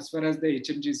dose as far as the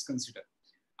HMG is considered.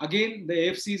 Again, the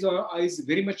AFCs is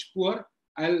very much poor.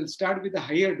 I'll start with a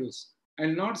higher dose.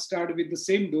 I'll not start with the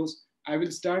same dose I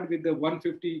will start with the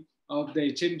 150 of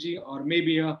the HMG, or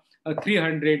maybe a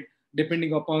 300,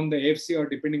 depending upon the FC or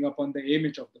depending upon the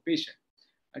AMH of the patient.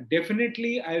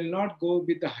 Definitely, I will not go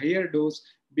with the higher dose,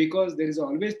 because there is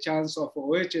always chance of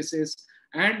OHSS,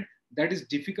 and that is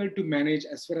difficult to manage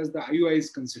as far as the IUI is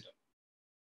considered.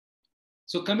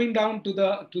 So coming down to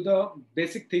the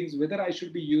basic things, whether I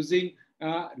should be using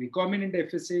recombinant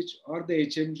FSH or the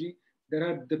HMG, there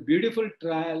are the beautiful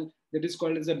trial that is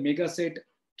called as a megaset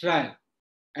trial.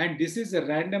 And this is a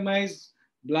randomized,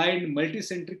 blind,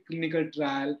 multicentric clinical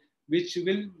trial, which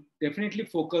will definitely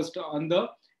focus on the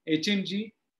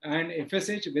HMG and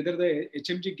FSH, whether the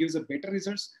HMG gives a better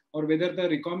results or whether the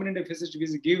recombinant FSH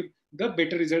will give the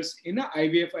better results in a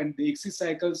IVF and the XC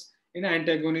cycles in an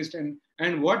antagonist.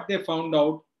 And what they found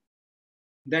out,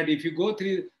 that if you go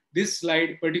through this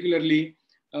slide particularly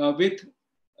with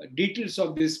details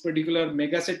of this particular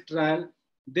megaset trial,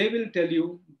 they will tell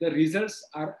you the results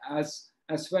are as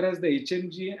far as the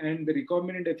HMG and the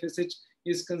recombinant FSH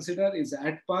is considered is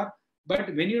at par.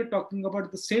 But when you're talking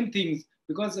about the same things,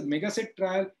 because the megaset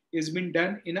trial is been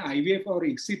done in IVF or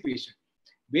XC patient,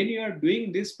 when you are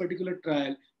doing this particular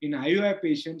trial in IUI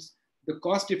patients, the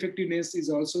cost effectiveness is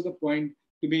also the point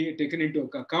to be taken into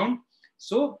account.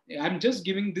 So I'm just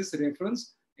giving this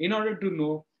reference in order to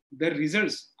know the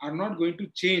results are not going to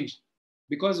change,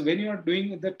 because when you are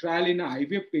doing the trial in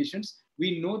IVF patients,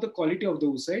 we know the quality of the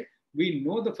oocyte, we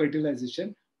know the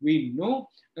fertilization, we know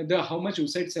how much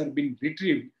oocytes are being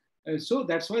retrieved. So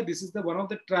that's why this is the one of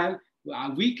the trial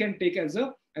we can take as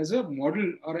a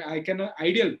model, or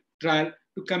ideal trial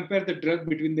to compare the drug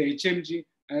between the HMG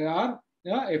or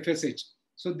FSH.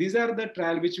 So these are the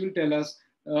trial which will tell us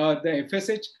the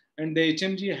FSH and the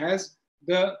HMG has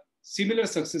the similar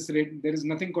success rate. There is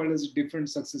nothing called as different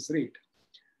success rate.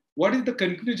 What is the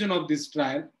conclusion of this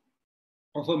trial,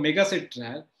 of a megaset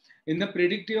trial? In the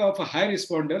predictive of high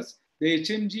responders, the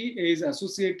HMG is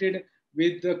associated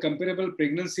with the comparable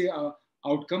pregnancy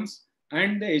outcomes,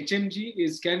 and the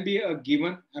HMG can be a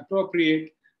given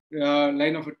appropriate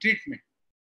line of a treatment.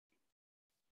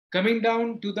 Coming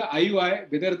down to the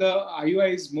IUI, whether the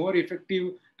IUI is more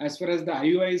effective as far as the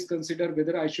IUI is considered,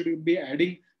 whether I should be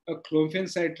adding a clomiphene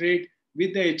citrate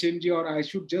with the HMG, or I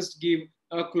should just give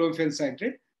a clomiphene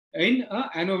citrate in an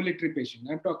anovulatory patient.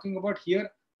 I'm talking about here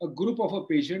a group of a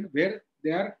patient where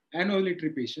they are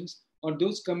anovulatory patients, or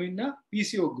those come in a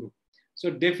PCO group. So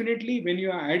definitely when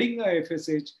you are adding a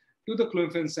FSH to the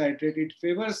clomiphene citrate, it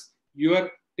favors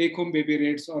your take-home baby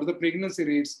rates or the pregnancy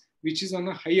rates, which is on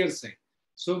a higher side.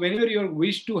 So whenever you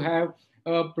wish to have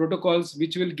protocols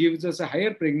which will give us a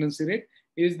higher pregnancy rate,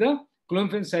 is the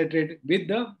clomiphene citrate with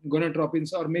the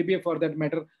gonadotropins, or maybe for that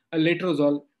matter, a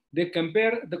letrozole. They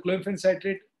compare the clomiphene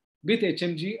citrate with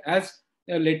HMG as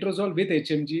a letrozole with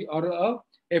HMG or a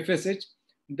FSH.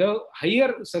 The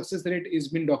higher success rate is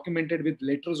been documented with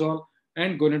letrozole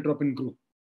and gonadotropin group.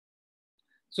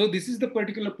 So this is the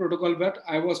particular protocol that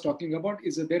I was talking about.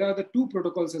 Is that there are the two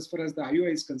protocols as far as the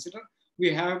IUI is considered.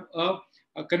 We have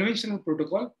a conventional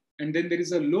protocol, and then there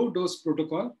is a low dose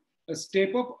protocol, a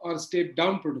step up or step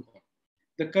down protocol.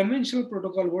 The conventional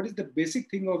protocol, what is the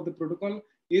basic thing of the protocol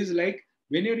is like,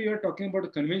 whenever you are talking about a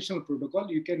conventional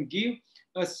protocol, you can give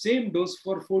a same dose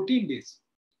for 14 days.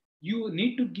 You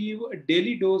need to give a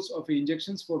daily dose of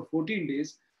injections for 14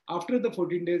 days. After the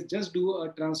 14 days, just do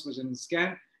a transvaginal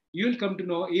scan. You will come to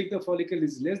know if the follicle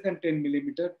is less than 10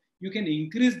 millimeter, you can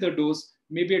increase the dose,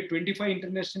 maybe at 25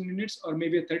 international units or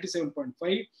maybe at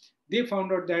 37.5. They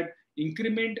found out that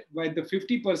increment by the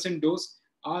 50% dose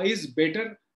is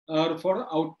better for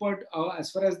output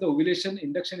as far as the ovulation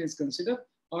induction is considered,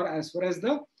 or as far as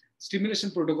the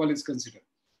stimulation protocol is considered.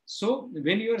 So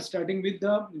when you are starting with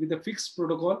the fixed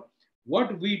protocol,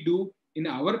 what we do in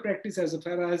our practice as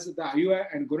far as the IUI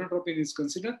and gonadotropin is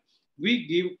considered, we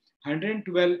give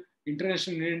 112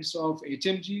 international units of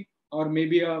HMG or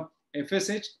maybe a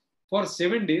FSH for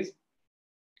 7 days.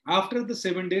 After the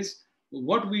 7 days,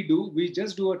 what we do, we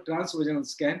just do a transvaginal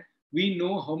scan. We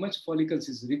know how much follicles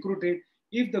is recruited.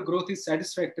 If the growth is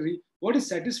satisfactory, what is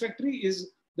satisfactory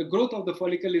is the growth of the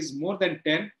follicle is more than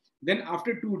 10. Then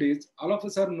after 2 days, all of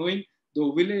us are knowing the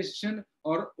ovulation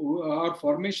or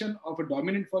formation of a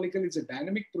dominant follicle is a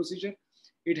dynamic procedure.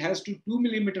 It has to 2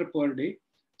 millimeter per day.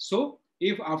 So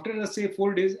if after, let's say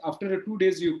 4 days, after 2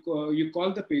 days, you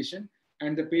call the patient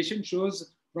and the patient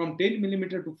shows from 10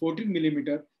 millimeter to 14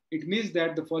 millimeter, it means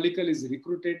that the follicle is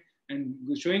recruited and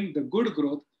showing the good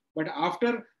growth. But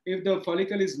after, if the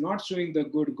follicle is not showing the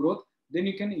good growth, then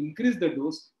you can increase the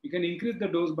dose. You can increase the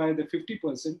dose by the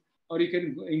 50%, or you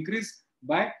can increase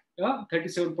by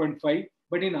 37.5.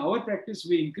 But in our practice,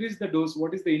 we increase the dose.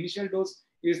 What is the initial dose?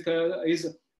 Is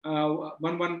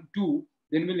 112,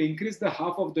 then we'll increase the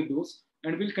half of the dose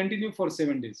and we'll continue for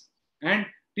 7 days and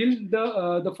till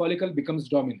the follicle becomes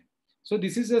dominant. So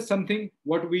this is something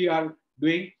what we are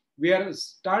doing. We are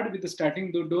start with the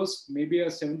starting the dose, maybe a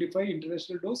 75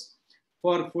 international dose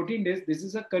for 14 days. This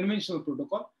is a conventional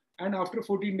protocol. And after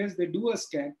 14 days, they do a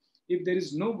scan. If there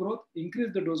is no growth,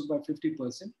 increase the dose by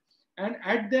 50%. And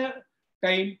at the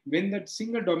time when that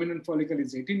single dominant follicle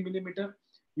is 18 millimeter,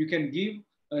 you can give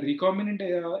a recombinant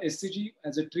SCG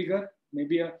as a trigger,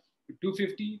 maybe a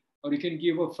 250, or you can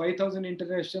give a 5,000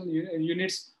 international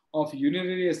units of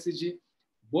urinary SCG.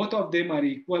 Both of them are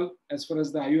equal as far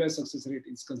as the IUI success rate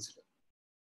is considered.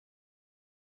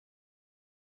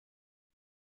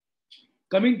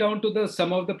 Coming down to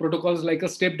some of the protocols like a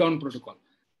step down protocol.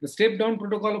 The step down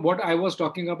protocol, what I was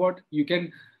talking about, you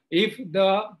can, if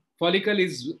the follicle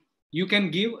is, you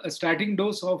can give a starting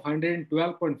dose of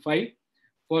 112.5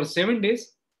 for 7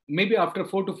 days. Maybe after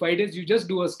 4 to 5 days, you just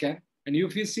do a scan. And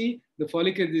if you see the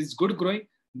follicle is good growing,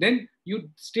 then you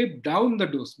step down the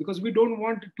dose because we don't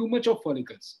want too much of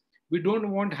follicles. We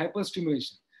don't want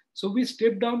hyperstimulation. So we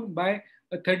step down by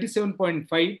a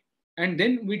 37.5 and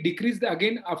then we decrease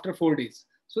again after 4 days.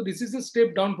 So this is a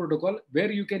step down protocol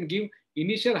where you can give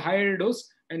initial higher dose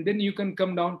and then you can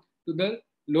come down to the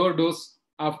lower dose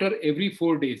after every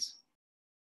 4 days.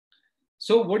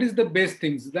 So what is the best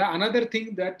things? The another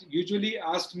thing that usually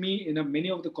asked me in many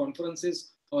of the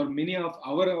conferences or many of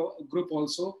our group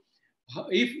also,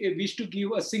 if we wish to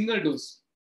give a single dose,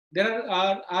 there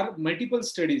are multiple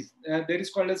studies. There is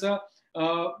called as a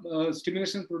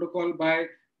stimulation protocol by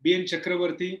B.N.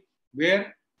 Chakravarti,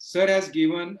 where sir has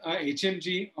given a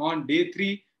HMG on day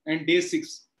 3 and day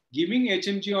 6. Giving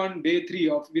HMG on day 3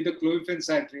 with the clomiphene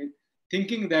citrate,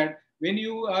 thinking that when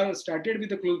you are started with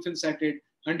the clomiphene citrate,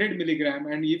 100 milligram,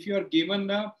 and if you are given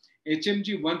a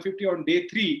HMG 150 on day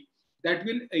 3, that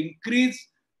will increase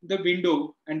the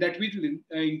window and that will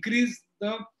increase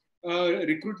the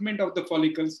recruitment of the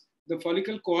follicles. The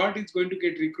follicle cohort is going to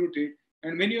get recruited.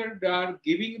 And when you are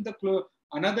giving the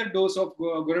another dose of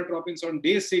gonadotropins on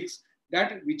day 6,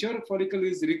 that whichever follicle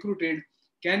is recruited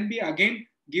can be again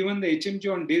given the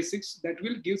HMG on day 6, that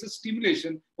will give a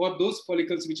stimulation for those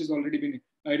follicles which has already been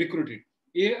recruited.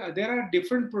 There are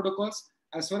different protocols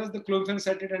as far as the clomiphene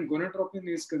citrate and gonadotropin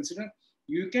is considered.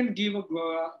 You can give a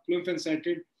clomiphene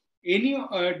citrate any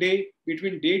day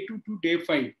between day 2 to day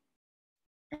 5.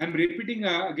 I'm repeating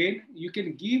again, you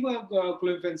can give a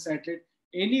clomiphene citrate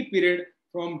any period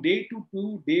from day 2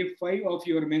 to day 5 of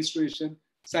your menstruation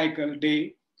cycle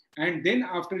day. And then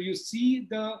after you see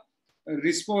the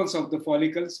response of the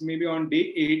follicles, maybe on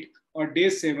day 8 or day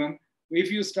 7, if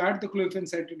you start the clomiphene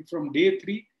citrate from day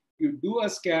 3, you do a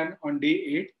scan on day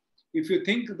 8. If you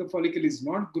think the follicle is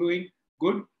not growing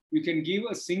good, you can give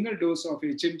a single dose of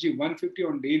HMG 150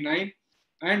 on day 9,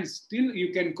 and still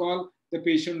you can call the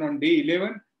patient on day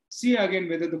 11, see again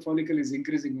whether the follicle is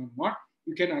increasing or not.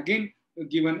 You can again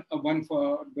given a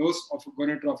dose of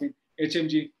gonadotropin,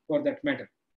 HMG for that matter.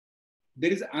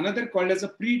 There is another called as a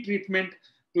pre-treatment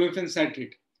clomiphene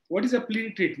citrate. What is a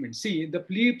pre-treatment? See, the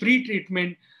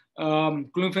pre-treatment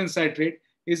clomiphene citrate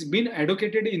is been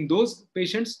advocated in those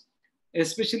patients,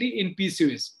 especially in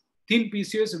PCOS, thin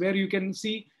PCOS, where you can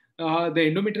see the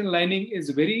endometrial lining is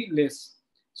very less.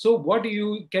 So what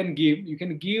you can give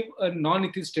a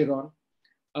non-ethisterone,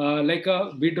 like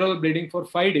a withdrawal bleeding for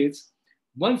 5 days.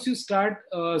 Once you stop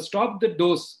the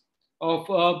dose of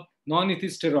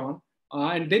non-ethisterone,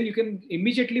 and then you can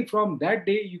immediately from that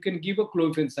day, you can give a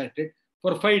clomiphene citrate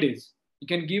for 5 days. You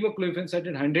can give a clomiphene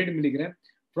citrate 100 milligram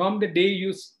from the day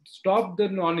you stop the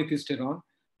non-ethisterone,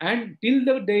 and till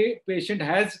the day patient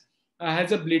has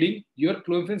a bleeding, your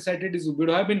clomiphene citrate would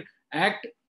have been act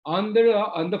on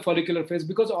the follicular phase,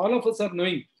 because all of us are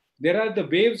knowing there are the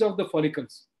waves of the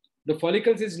follicles. The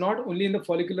follicles is not only in the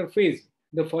follicular phase.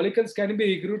 The follicles can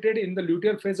be recruited in the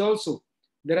luteal phase also.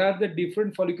 There are the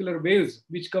different follicular waves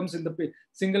which comes in the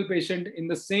single patient in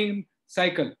the same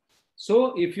cycle.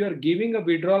 So if you are giving a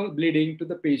withdrawal bleeding to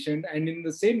the patient and in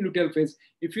the same luteal phase,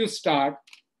 if you start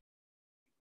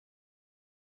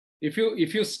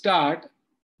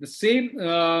the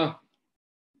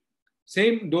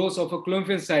same dose of a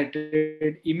clomiphene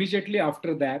citrate immediately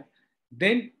after that,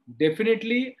 then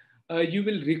definitely you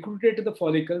will recruit to the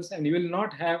follicles and you will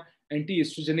not have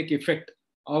anti-estrogenic effect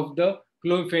of the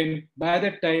clomiphene. By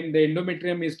that time, the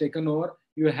endometrium is taken over.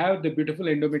 You have the beautiful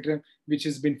endometrium which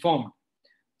has been formed.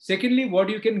 Secondly, what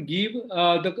you can give,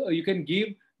 you can give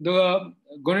the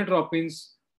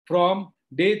gonadotropins from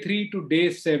day 3 to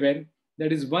day 7,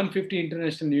 that is 150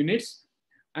 international units.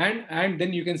 And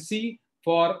then you can see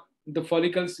for the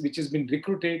follicles which has been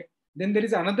recruited Then there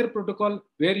is another protocol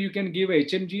where you can give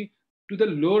HMG to the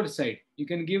lower side. You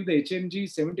can give the HMG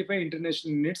 75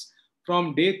 international units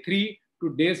from day 3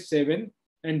 to day 7,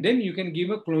 and then you can give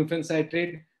a clomiphene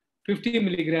citrate 50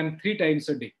 milligram 3 times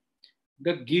a day.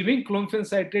 The giving clomiphene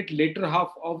citrate later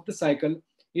half of the cycle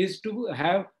is to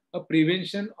have a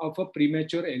prevention of a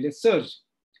premature LS surge.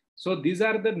 So these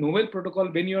are the novel protocol.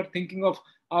 When you are thinking of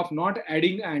not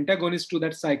adding antagonist to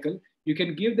that cycle, you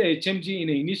can give the HMG in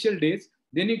the initial days,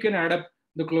 then you can add up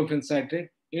the clomiphene citrate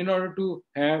in order to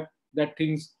have that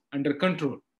things under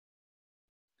control.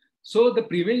 So the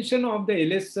prevention of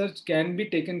the LS surge can be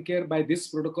taken care by this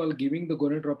protocol, giving the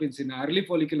gonadotropins in early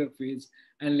follicular phase,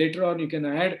 and later on you can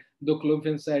add the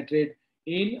clomiphene citrate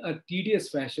in a tedious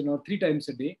fashion or 3 times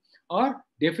a day, or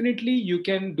definitely you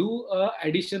can do a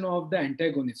addition of the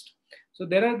antagonist. So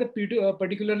there are the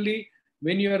particularly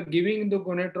when you are giving the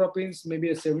gonadotropins, maybe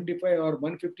a 75 or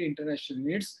 150 international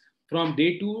units from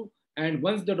day 2, and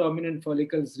once the dominant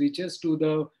follicles reaches to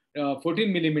the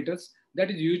 14 millimeters, that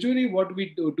is usually what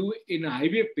we do in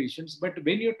IVF patients. But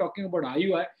when you're talking about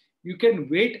IUI, you can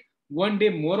wait 1 day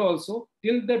more also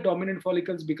till the dominant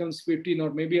follicles becomes 15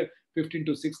 or maybe 15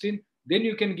 to 16. Then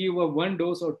you can give a 1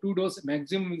 dose or 2 dose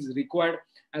maximum is required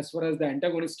as far as the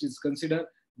antagonist is considered.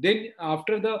 Then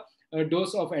after the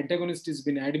dose of antagonist has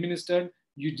been administered,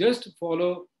 you just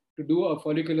follow to do a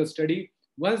follicular study.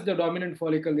 Once the dominant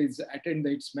follicle is attained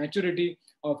its maturity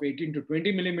of 18 to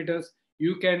 20 millimeters,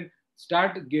 you can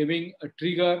start giving a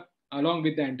trigger along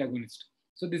with the antagonist.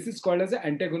 So this is called as the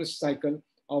antagonist cycle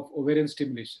of ovarian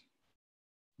stimulation.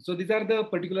 So these are the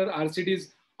particular RCDs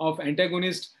of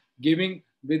antagonist giving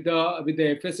with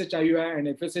the FSH IUI and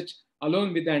FSH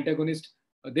alone with the antagonist.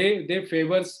 They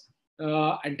favors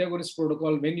antagonist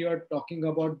protocol when you are talking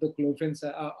about the clomiphene,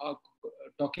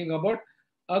 talking about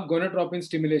gonadotropin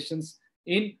stimulations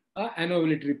in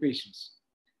anovulatory patients.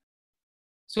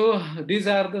 So these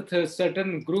are the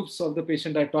certain groups of the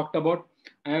patient I talked about.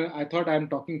 I thought I'm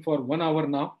talking for 1 hour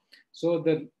now. So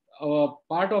the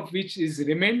part of which is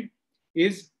remained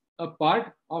is a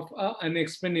part of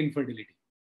unexplained infertility.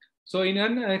 So in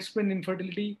unexplained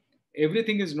infertility,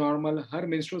 everything is normal. Her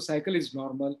menstrual cycle is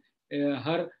normal.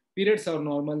 Her periods are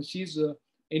normal. She's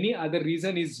any other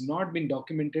reason is not been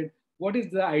documented. What is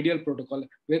the ideal protocol?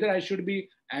 Whether I should be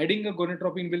adding a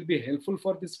gonadotropin will be helpful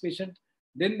for this patient?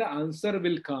 Then the answer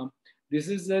will come. This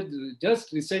is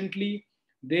just recently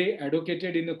they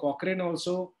advocated in the Cochrane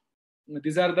also.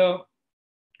 These are the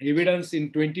evidence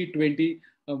in 2020,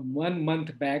 1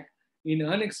 month back. In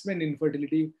unexplained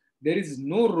infertility, there is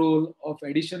no role of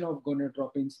addition of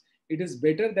gonadotropins. It is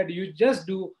better that you just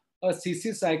do a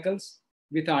CC cycles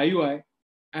with IUI,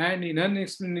 and in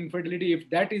unexplained infertility, if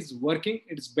that is working,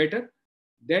 it's better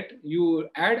that you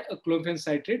add a clomiphene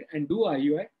citrate and do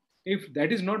IUI. If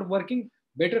that is not working,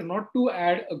 better not to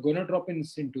add a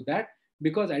gonadotropins into that,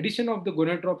 because addition of the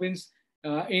gonadotropins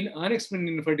in unexplained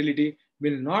infertility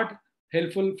will not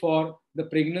helpful for the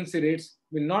pregnancy rates,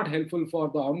 will not helpful for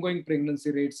the ongoing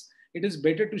pregnancy rates. It is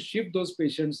better to shift those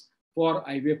patients for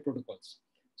IVF protocols.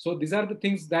 So these are the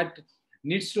things that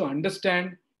needs to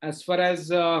understand as far as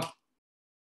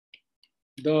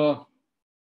the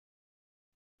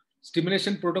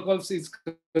stimulation protocols is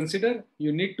considered.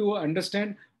 You need to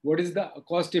understand what is the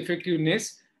cost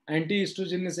effectiveness.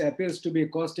 Anti-estrogenous appears to be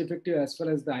cost effective as far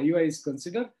as the IUI is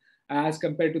considered as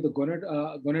compared to the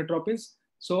gonadotropins.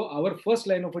 So our first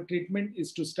line of a treatment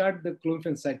is to start the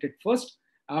clomiphene citrate first.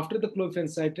 After the clomiphene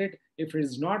citrate, if it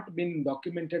has not been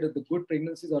documented the good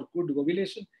pregnancies or good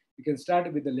ovulation, you can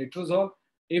start with the letrozole.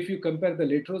 If you compare the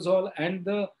letrozole and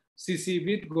the CC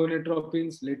with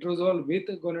gonadotropins, letrozole with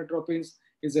gonadotropins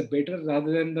is a better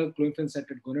rather than the clomiphene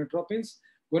citrate gonadotropins.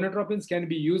 Gonadotropins can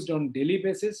be used on daily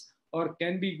basis or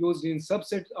can be used in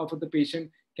subset of the patient,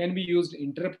 can be used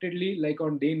interruptedly like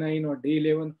on day 9 or day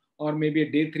 11 or maybe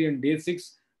a day 3 and day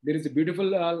 6. There is a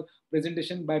beautiful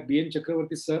presentation by B.N.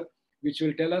 Chakravarti sir, which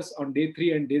will tell us on day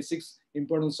 3 and day 6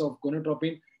 importance of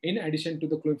gonadotropin in addition to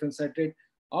the clomiphene citrate.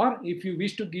 Or if you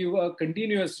wish to give a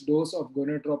continuous dose of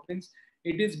gonadotropins,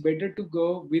 it is better to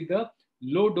go with the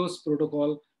low dose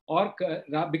protocol, or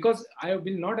because I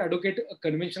will not advocate a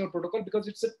conventional protocol because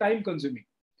it's a time consuming.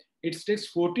 It takes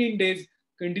 14 days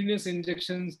continuous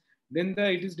injections. Then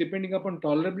it is depending upon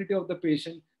tolerability of the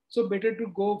patient. So better to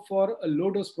go for a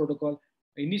low dose protocol.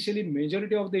 Initially,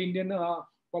 majority of the Indian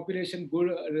population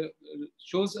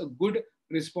shows a good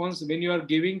response when you are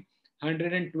giving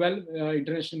 112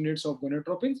 international units of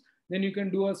gonadotropins. Then you can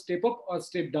do a step up or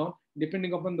step down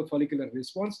depending upon the follicular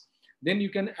response. Then you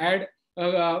can add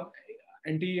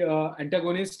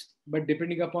antagonist, but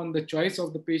depending upon the choice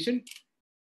of the patient.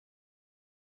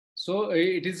 So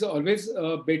it is always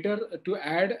better to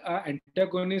add an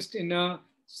antagonist in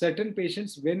certain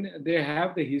patients when they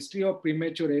have the history of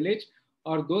premature LH,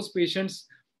 or those patients,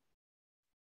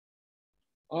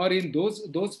 or in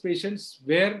those patients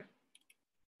where,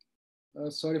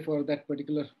 sorry for that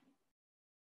particular,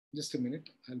 just a minute,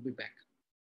 I'll be back.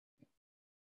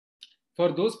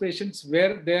 For those patients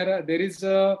where there is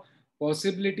a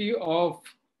possibility of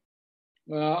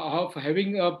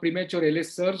having a premature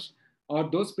LH surge, or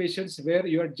those patients where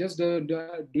you are just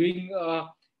doing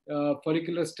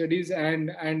follicular studies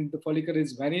and the follicle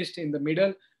is vanished in the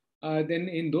middle, then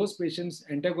in those patients,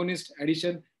 antagonist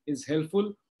addition is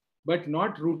helpful, but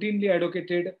not routinely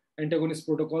advocated antagonist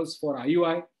protocols for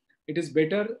IUI. It is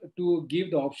better to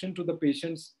give the option to the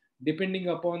patients depending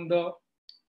upon the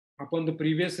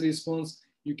previous response.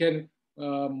 You can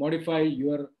modify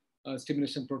your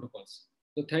stimulation protocols.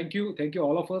 So thank you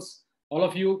all of us, all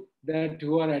of you that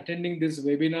who are attending this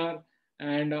webinar,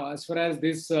 and as far as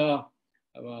this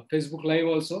Facebook Live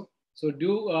also. So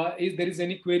if there is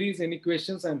any queries, any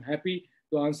questions, I'm happy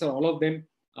to answer all of them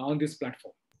on this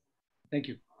platform. Thank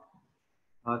you.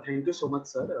 Thank you so much,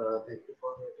 sir. Thank you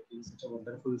for taking such a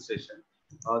wonderful session.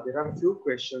 There are a few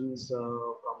questions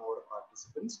from our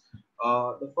participants.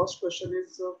 The first question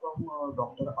is from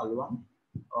Dr. Alwan.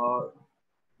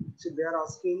 So they are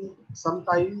asking,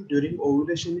 sometime during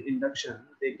ovulation induction,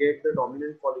 they get the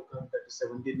dominant follicle, that is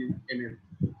 17 mm,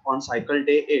 on cycle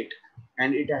day 8,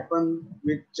 and it happens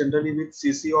generally with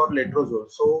CC or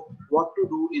letrozole. So what to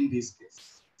do in this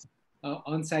case?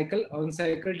 On cycle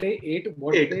day 8,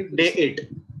 what day 8.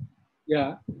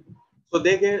 Yeah. So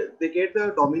they get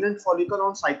the dominant follicle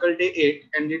on cycle day 8,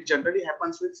 and it generally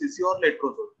happens with CC or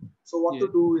letrozole. So what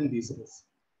to do in this case?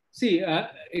 See,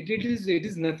 it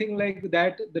is nothing like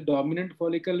that. The dominant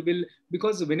follicle will,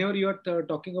 because whenever you are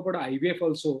talking about IVF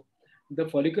also, the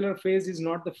follicular phase is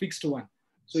not the fixed one.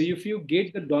 So if you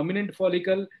get the dominant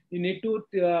follicle, you need to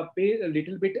pay a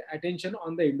little bit attention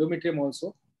on the endometrium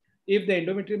also. If the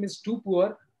endometrium is too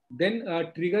poor, then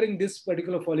triggering this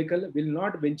particular follicle will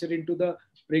not venture into the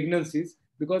pregnancies,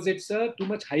 because it's a too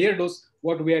much higher dose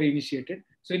what we are initiated.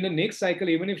 So in the next cycle,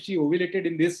 even if she ovulated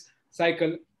in this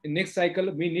cycle, in next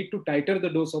cycle, we need to titrate the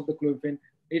dose of the clomiphene.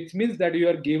 It means that you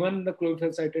are given the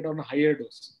clomiphene citrate on a higher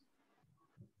dose.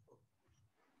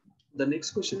 The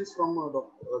next question is from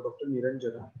Dr.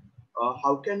 Niranjana.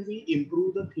 How can we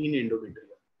improve the thin endometrium?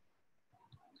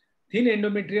 Thin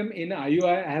endometrium in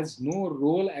IUI has no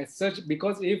role as such,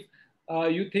 because if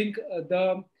you think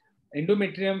the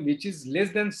endometrium which is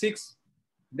less than 6,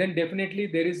 then definitely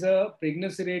there is a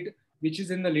pregnancy rate which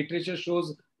is in the literature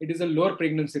shows it is a lower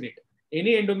pregnancy rate.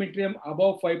 Any endometrium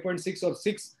above 5.6 or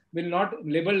 6 will not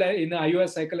labeled in the IUI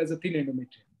cycle as a thin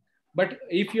endometrium. But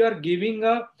if you are giving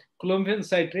a clomiphene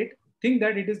citrate, think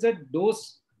that it is a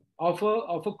dose of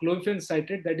a clomiphene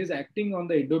citrate that is acting on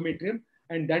the endometrium,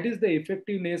 and that is the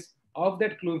effectiveness of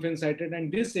that clomiphene citrate,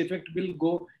 and this effect will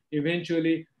go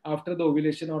eventually after the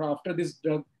ovulation or after this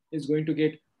drug is going to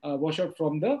get washed out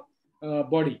from the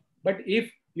body. But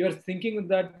if you are thinking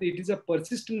that it is a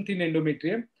persistent thin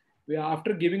endometrium,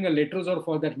 after giving a letrozole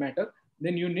for that matter,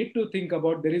 then you need to think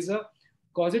about there is a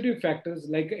causative factors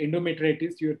like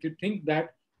endometritis. You have to think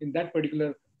that in that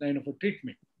particular line of a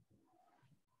treatment.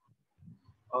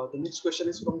 The next question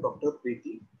is from Dr.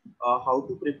 Preeti. How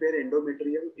to prepare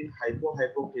endometrium in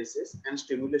hypo cases and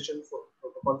stimulation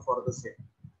protocol for the same?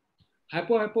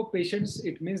 Hypo patients,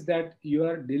 it means that you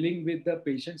are dealing with the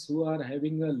patients who are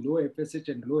having a low FSH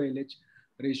and low LH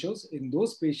ratios. In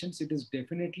those patients, it is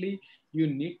definitely you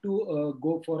need to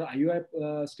go for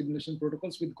IUI stimulation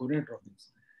protocols with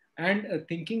gonadotropins. And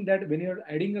thinking that when you're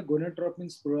adding a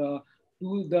gonadotropins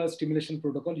to the stimulation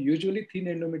protocol, usually thin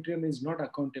endometrium is not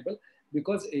accountable,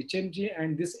 because HMG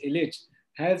and this LH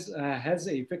has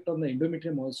an effect on the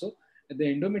endometrium also. The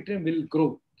endometrium will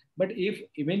grow. But if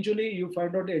eventually you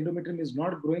find out the endometrium is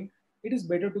not growing, it is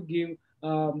better to give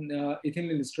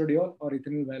ethinyl estradiol or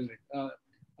ethinyl valeric,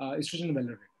 estrogen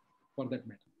valeric for that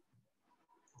matter.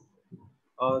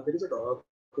 There is a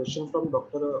question from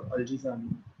Dr. Aljizani.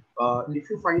 If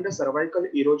you find a cervical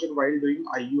erosion while doing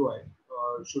IUI,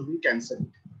 should we cancel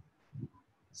it?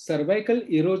 Cervical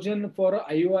erosion for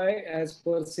IUI as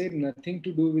per se nothing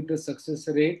to do with the success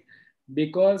rate,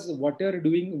 because what you are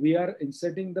doing, we are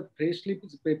inserting the freshly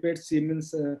prepared semen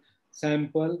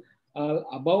sample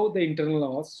above the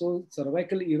internal os. So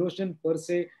cervical erosion per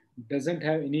se doesn't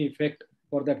have any effect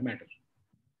for that matter.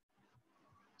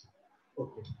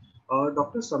 Okay.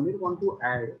 Dr. Samir want to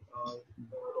add.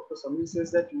 Dr. Samir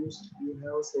says that you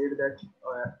have said that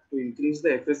to increase the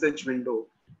FSH window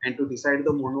and to decide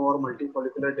the mono or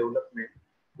multifollicular development,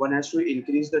 one has to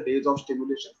increase the days of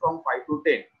stimulation from 5 to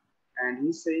 10. And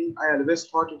he's saying, I always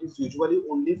thought it is usually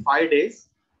only 5 days,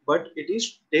 but it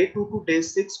is day 2 to day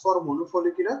 6 for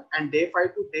monofollicular and day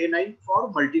 5 to day 9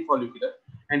 for multifollicular.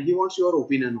 And he wants your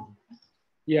opinion on it.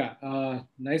 Yeah,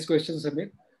 nice question, Samir.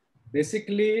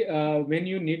 Basically, when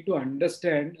you need to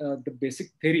understand the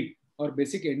basic theory or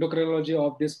basic endocrinology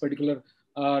of this particular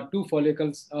two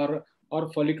follicles or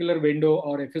follicular window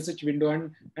or FSH window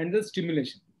and the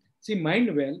stimulation. See,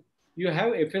 mind well, you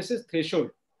have FSH threshold.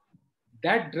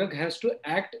 That drug has to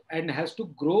act and has to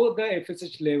grow the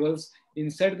FSH levels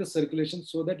inside the circulation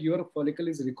so that your follicle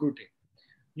is recruited.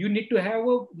 You need to have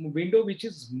a window which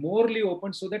is morely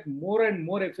open so that more and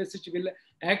more FSH will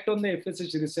act on the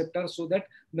FSH receptor so that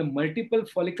the multiple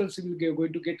follicles will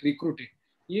going to get recruited.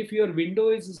 If your window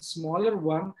is a smaller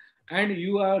one and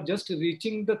you are just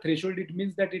reaching the threshold, it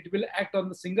means that it will act on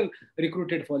the single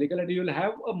recruited follicle and you will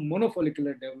have a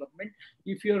monofollicular development.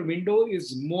 If your window is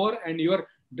more and your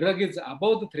drug is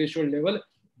above the threshold level,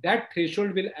 that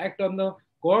threshold will act on the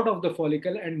cord of the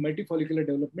follicle and multifollicular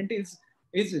development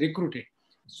is recruited.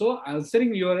 So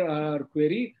answering your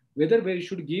query, whether we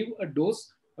should give a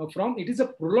dose from, it is a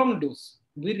prolonged dose.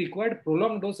 We required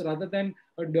prolonged dose rather than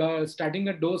starting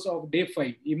a dose of day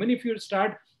 5. Even if you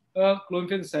start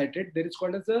clomiphene citrate, there is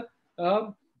called as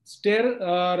a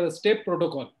step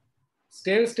protocol.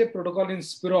 Stair-step protocol in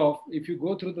Spirov, if you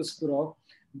go through the Spirov,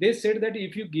 they said that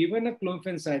if you given a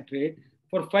clomiphene citrate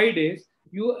for 5 days,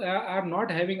 you are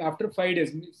not having after 5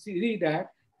 days, see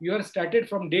that you are started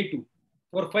from day 2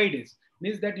 for 5 days.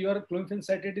 Means that your clomiphene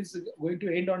citrate is going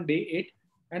to end on day 8,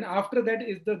 and after that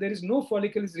there is no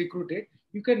follicle is recruited.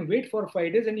 You can wait for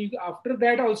 5 days, and after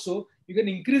that also you can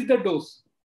increase the dose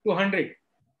to 100.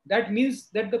 That means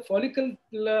that the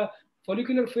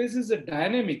follicular phase is a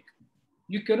dynamic.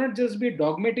 You cannot just be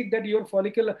dogmatic that your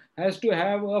follicle has to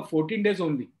have 14 days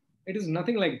only. It is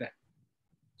nothing like that.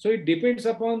 So it depends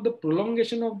upon the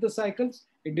prolongation of the cycles.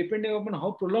 It depends upon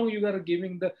how prolonged you are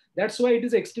giving the. That's why it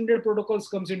is extended protocols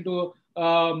comes into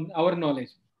our knowledge.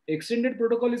 Extended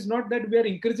protocol is not that we are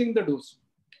increasing the dose.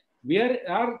 We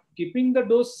are keeping the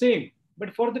dose same,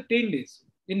 but for the 10 days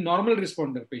in normal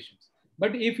responder patients.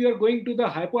 But if you are going to the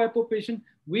hypo patient,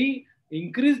 we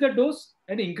increase the dose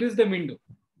and increase the window.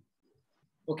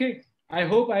 Okay, I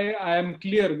hope I am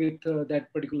clear with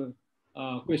that particular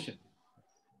question.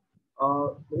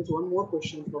 There is one more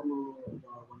question from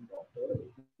one doctor.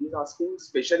 He is asking,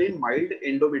 especially in mild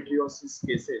endometriosis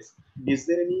cases, is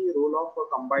there any role of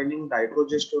combining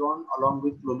dydrogesterone along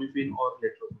with clomiphene or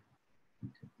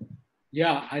letrozole?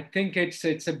 Yeah, I think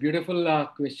it's a beautiful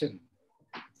question.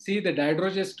 See, the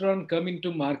dydrogesterone come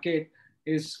into market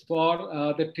is for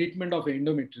the treatment of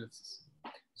endometriosis.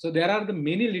 So there are the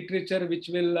many literature which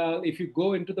will, if you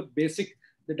go into the basic,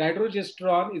 the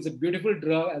dydrogesterone is a beautiful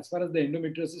drug as far as the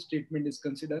endometriosis treatment is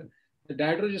considered. The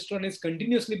dydrogesterone is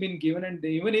continuously being given, and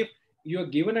even if you are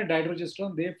given a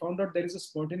dydrogesterone, they found out there is a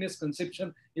spontaneous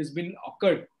conception is been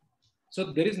occurred. So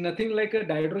there is nothing like a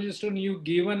dydrogesterone you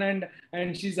given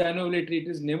and she's anovulatory. It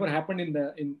has never happened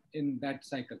in that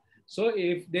cycle. So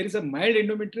if there is a mild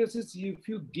endometriosis, if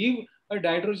you give a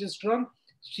dydrogesterone,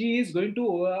 she is going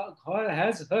to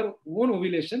has her own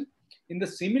ovulation. In the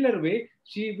similar way,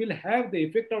 she will have the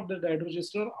effect of the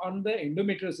dydrogesterone on the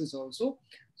endometriosis also.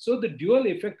 So the dual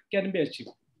effect can be achieved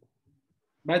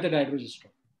by the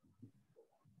dydrogesterone.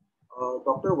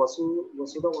 Dr.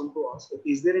 Vasudha want to ask,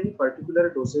 is there any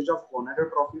particular dosage of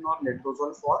gonadotropin or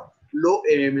letrozole for low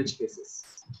AMH cases?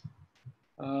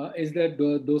 Is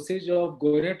the dosage of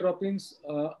gonadotropins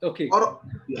okay? Or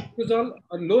yeah. Letrozole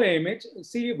on low AMH.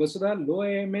 See, Vasudha, low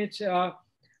AMH.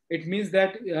 It means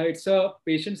that it's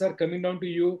patients are coming down to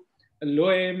you. Low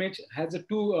AMH has a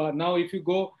two. Now, if you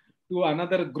go to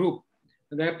another group,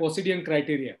 there are Posidian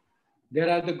criteria. There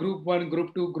are the group 1,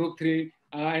 group 2, group 3,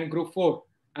 and group 4.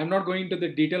 I'm not going into the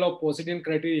detail of Posidian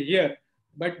criteria here,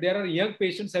 but there are young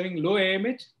patients having low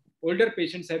AMH, older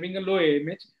patients having a low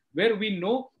AMH, where we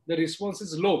know the response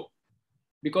is low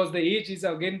because the age is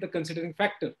again the considering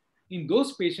factor. In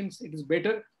those patients, it is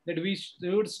better that we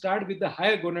should start with the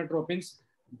higher gonadotropins,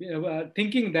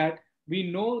 thinking that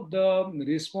we know the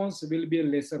response will be a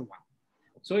lesser one.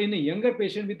 So in a younger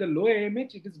patient with a low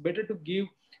AMH, it is better to give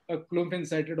a clomiphene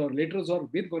citrate or letrozole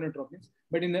with gonadotropins.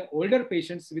 But in the older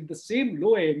patients with the same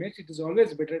low AMH, it is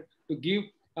always better to give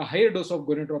a higher dose of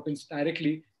gonadotropins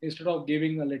directly instead of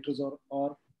giving a letrozole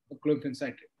or a clomiphene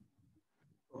citrate.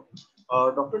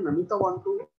 Dr. Namita want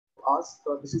to ask,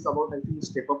 this is about, I think,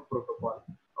 step-up protocol.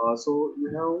 So you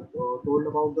have told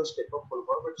about the step-up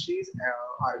protocol, but she is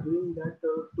arguing that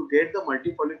to get the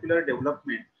multifollicular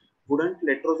development, Wouldn't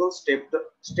letrozole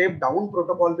step down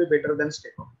protocol be better than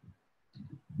step up?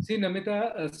 See,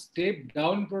 Namita, a step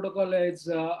down protocol is,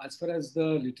 as far as the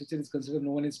literature is concerned,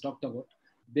 no one is talked about.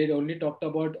 They only talked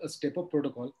about a step up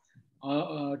protocol.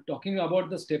 Talking about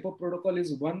the step up protocol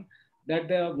is one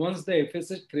that once the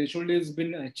FSH threshold has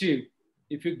been achieved,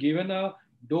 if you given a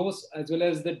dose as well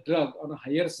as the drug on a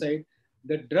higher side,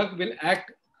 the drug will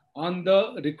act on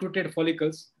the recruited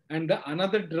follicles, and the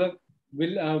another drug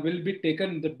will be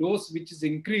taken. The dose which is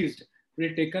increased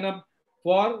will taken up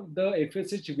for the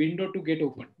FSH window to get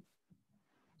open.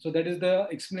 So that is the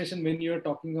explanation when you are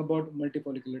talking about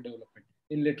multifollicular development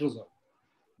in letrozole.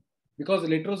 Because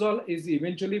letrozole is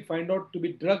eventually find out to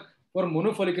be drug for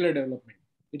monofollicular development.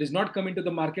 It is not coming to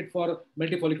the market for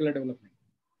multifollicular development.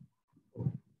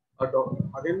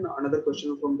 Again, another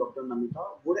question from Dr. Namita.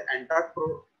 Would Antac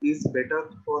Pro is better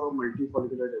for a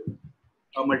multifollicular development?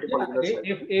 A multifollicular Yeah,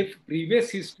 cycle? if previous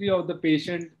history of the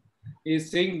patient is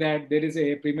saying that there is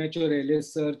a premature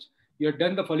LS surge, you have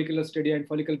done the follicular study and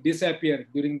follicle disappear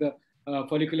during the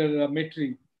follicular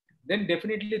metry, then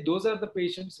definitely those are the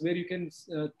patients where you can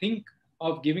think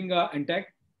of giving a Antac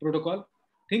protocol,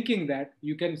 thinking that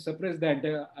you can suppress that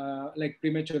like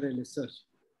premature LS surge.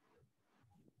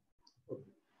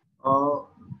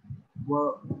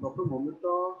 Dr.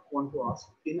 Momita want to ask,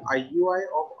 in IUI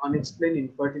of unexplained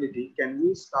infertility, can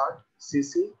we start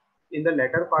CC in the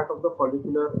latter part of the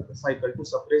follicular cycle to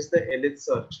suppress the LH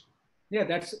surge? Yeah,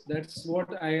 that's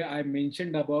what I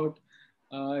mentioned about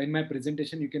in my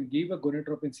presentation. You can give a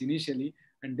gonadotropins initially,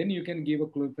 and then you can give a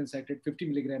chloroquine citrate 50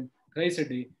 milligram thrice a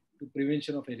day to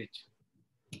prevention of LH.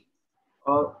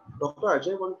 Dr.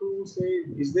 Ajay want to say,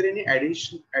 is there any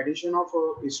addition of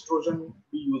estrogen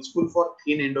be useful for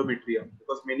thin endometrium?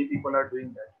 Because many people are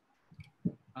doing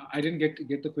that. I didn't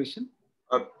get the question.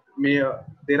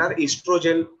 There are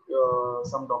estrogel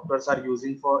some doctors are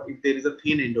using for if there is a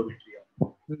thin endometrium.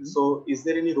 Mm-hmm. So, is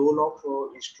there any role of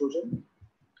estrogen?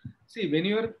 See, when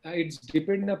you are, it's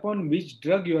depend upon which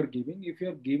drug you are giving. If you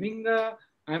are giving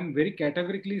I'm very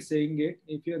categorically saying it.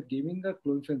 If you are giving a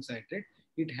chloroquine citrate,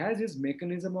 it has its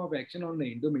mechanism of action on the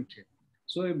endometrium.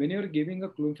 So when you are giving a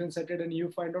chloroquine citrate and you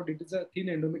find out it is a thin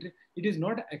endometrium, it is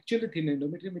not actually thin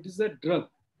endometrium. It is a drug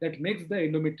that makes the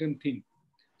endometrium thin.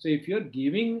 So if you are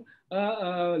giving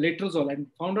letrozole and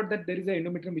found out that there is an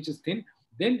endometrium which is thin,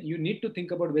 then you need to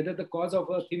think about whether the cause of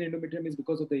a thin endometrium is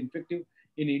because of the infective.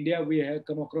 In India, we have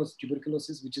come across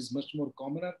tuberculosis, which is much more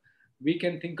commoner. We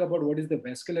can think about what is the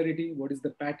vascularity, what is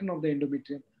the pattern of the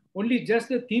endometrium. Only just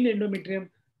the thin endometrium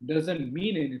doesn't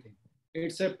mean anything.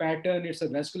 It's a pattern, it's a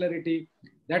vascularity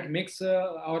that makes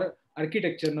our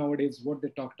architecture nowadays, what they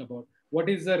talked about. What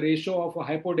is the ratio of a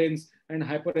hypodense and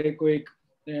hyperechoic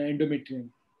endometrium?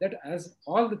 That has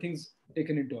all the things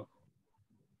taken into account.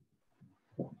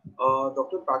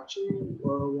 Dr. Prachi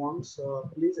wants,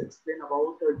 please explain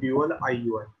about dual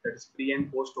IUI, that is pre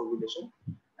and post ovulation.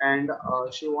 And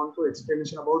she wants to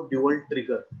explanation about dual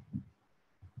trigger.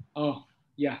 Oh,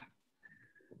 yeah.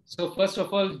 So first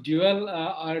of all, dual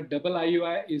or double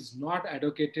IUI is not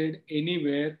advocated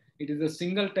anywhere. It is a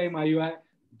single time IUI.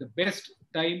 The best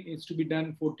time is to be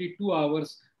done 42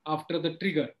 hours after the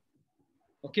trigger.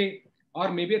 Okay.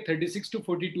 Or maybe a 36 to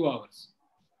 42 hours.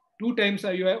 2 times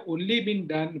IUI only been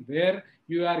done where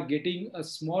you are getting a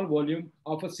small volume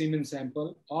of a semen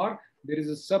sample, or there is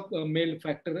a sub-male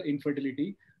factor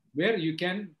infertility where you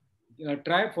can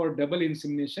try for double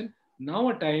insemination. Now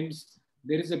at times,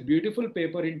 there is a beautiful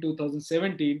paper in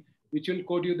 2017 which will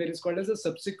quote you that is called as a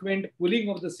subsequent pulling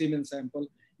of the semen sample.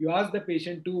 You ask the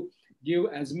patient to give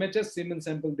as much as semen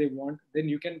sample they want, then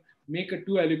you can make a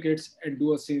 2 allocates and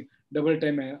do a double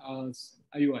time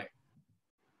IUI.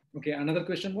 Okay, another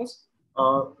question was?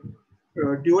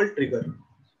 Dual trigger.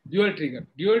 Dual trigger.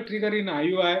 Dual trigger in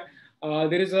IUI,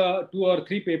 there is a 2 or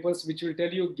 3 papers which will tell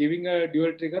you giving a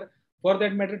dual trigger. For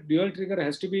that matter, dual trigger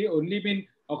has to be only been,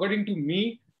 according to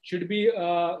me, should be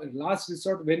last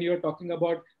resort when you're talking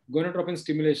about gonadotropin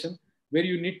stimulation, where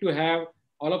you need to have,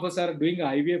 all of us are doing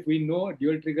IVF, we know a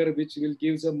dual trigger which will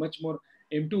give a much more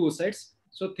M2 oocytes.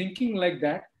 So thinking like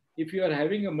that, if you are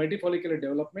having a multifollicular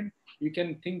development, you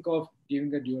can think of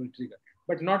giving a dual trigger,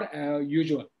 but not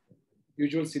usual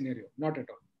scenario, not at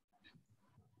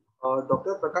all.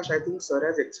 Dr. Prakash, I think sir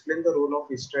has explained the role of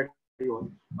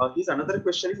estradiol. His another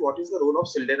question is, what is the role of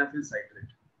sildenafil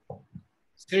citrate?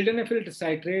 Sildenafil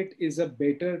citrate is a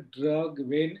better drug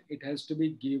when it has to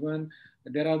be given.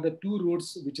 There are the 2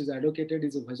 routes which is advocated,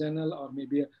 is a vaginal or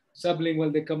maybe a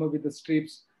sublingual. They come up with the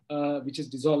strips which is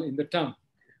dissolved in the tongue.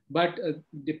 But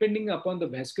depending upon the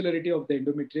vascularity of the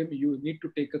endometrium, you need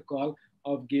to take a call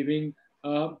of giving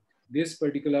this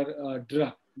particular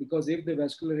drug. because if the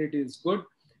vascularity is good,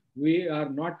 we are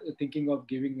not thinking of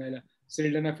giving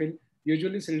sildenafil.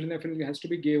 Usually sildenafil has to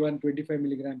be given 25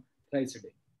 milligram thrice a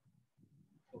day.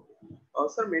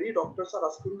 Sir, many doctors are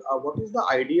asking what is the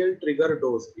ideal trigger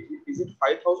dose? Is it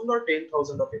 5,000 or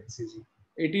 10,000 of hcg?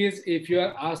 It is, if you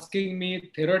are asking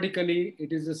me theoretically,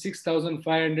 it is a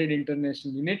 6,500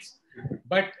 international units.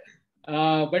 But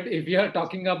if you are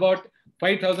talking about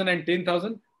 5,000 and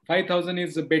 10,000, 5,000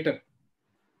 is better,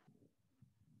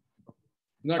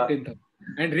 not 10,000.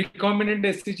 And recombinant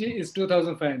SCG is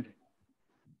 2,500.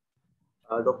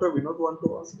 Dr. Vinod want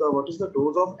to ask what is the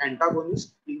dose of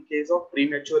antagonist in case of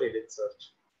premature LH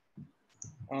search?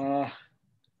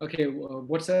 Okay,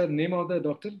 what's the name of the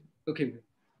doctor? Okay.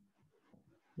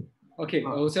 Okay,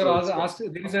 sir, asked,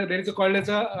 there is a called as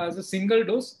a single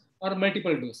dose or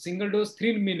multiple dose. Single dose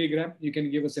 3 milligram, you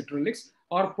can give a cetrorelix,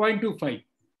 or 0.25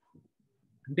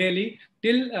 daily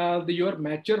till your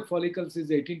mature follicles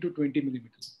is 18 to 20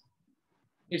 millimeters.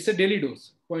 It's a daily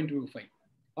dose, 0.25.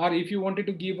 Or if you wanted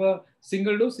to give a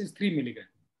single dose, is 3 milligram.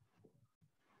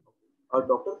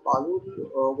 Dr. Palul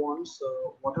wants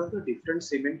what are the different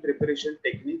semen preparation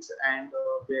techniques and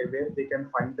where they can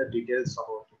find the details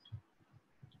about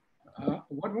it.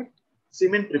 What?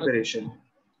 Semen preparation.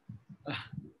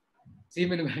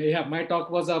 Semen, yeah, my talk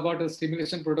was about a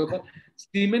stimulation protocol.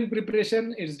 Semen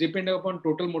preparation is dependent upon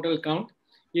total motile count.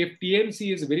 If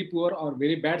TMC is very poor or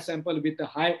very bad sample with a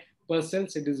high per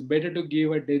cells, it is better to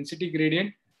give a density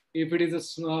gradient. If it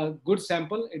is a good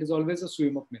sample, it is always a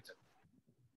swim-up method.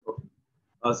 Okay.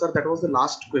 Sir, that was the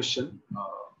last question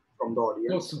from the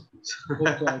audience.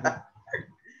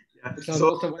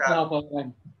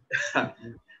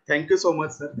 Thank you so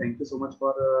much, sir. Thank you so much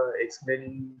for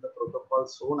explaining the protocol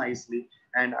so nicely.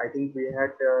 And I think we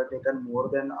had taken more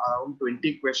than around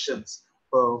 20 questions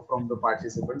from the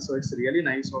participants. So it's really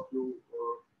nice of you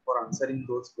for answering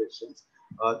those questions.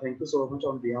 Thank you so much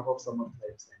on behalf of Summer of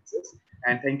Life Sciences.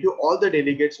 And thank you all the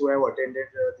delegates who have attended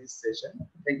this session.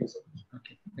 Thank you so much.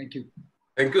 Okay, thank you.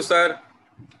 Thank you, sir.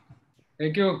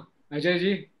 Thank you, Ajay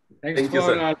ji. Thanks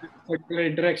for particular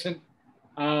interaction.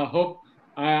 Hope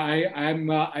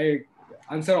I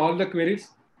answer all the queries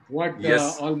what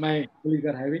all my colleagues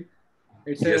are having.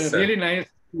 It's really nice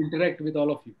to interact with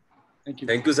all of you. Thank you.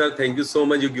 Thank you, sir. Thank you so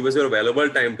much. You give us your valuable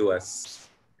time to us.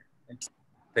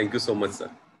 Thank you so much, sir.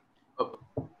 Okay.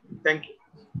 Thank you.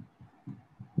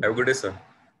 Have a good day, sir.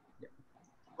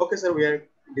 Okay, sir. We are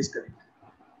disconnected.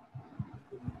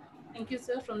 Thank you,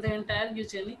 sir, from the entire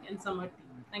Eugenic and Summer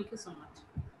team. Thank you so much.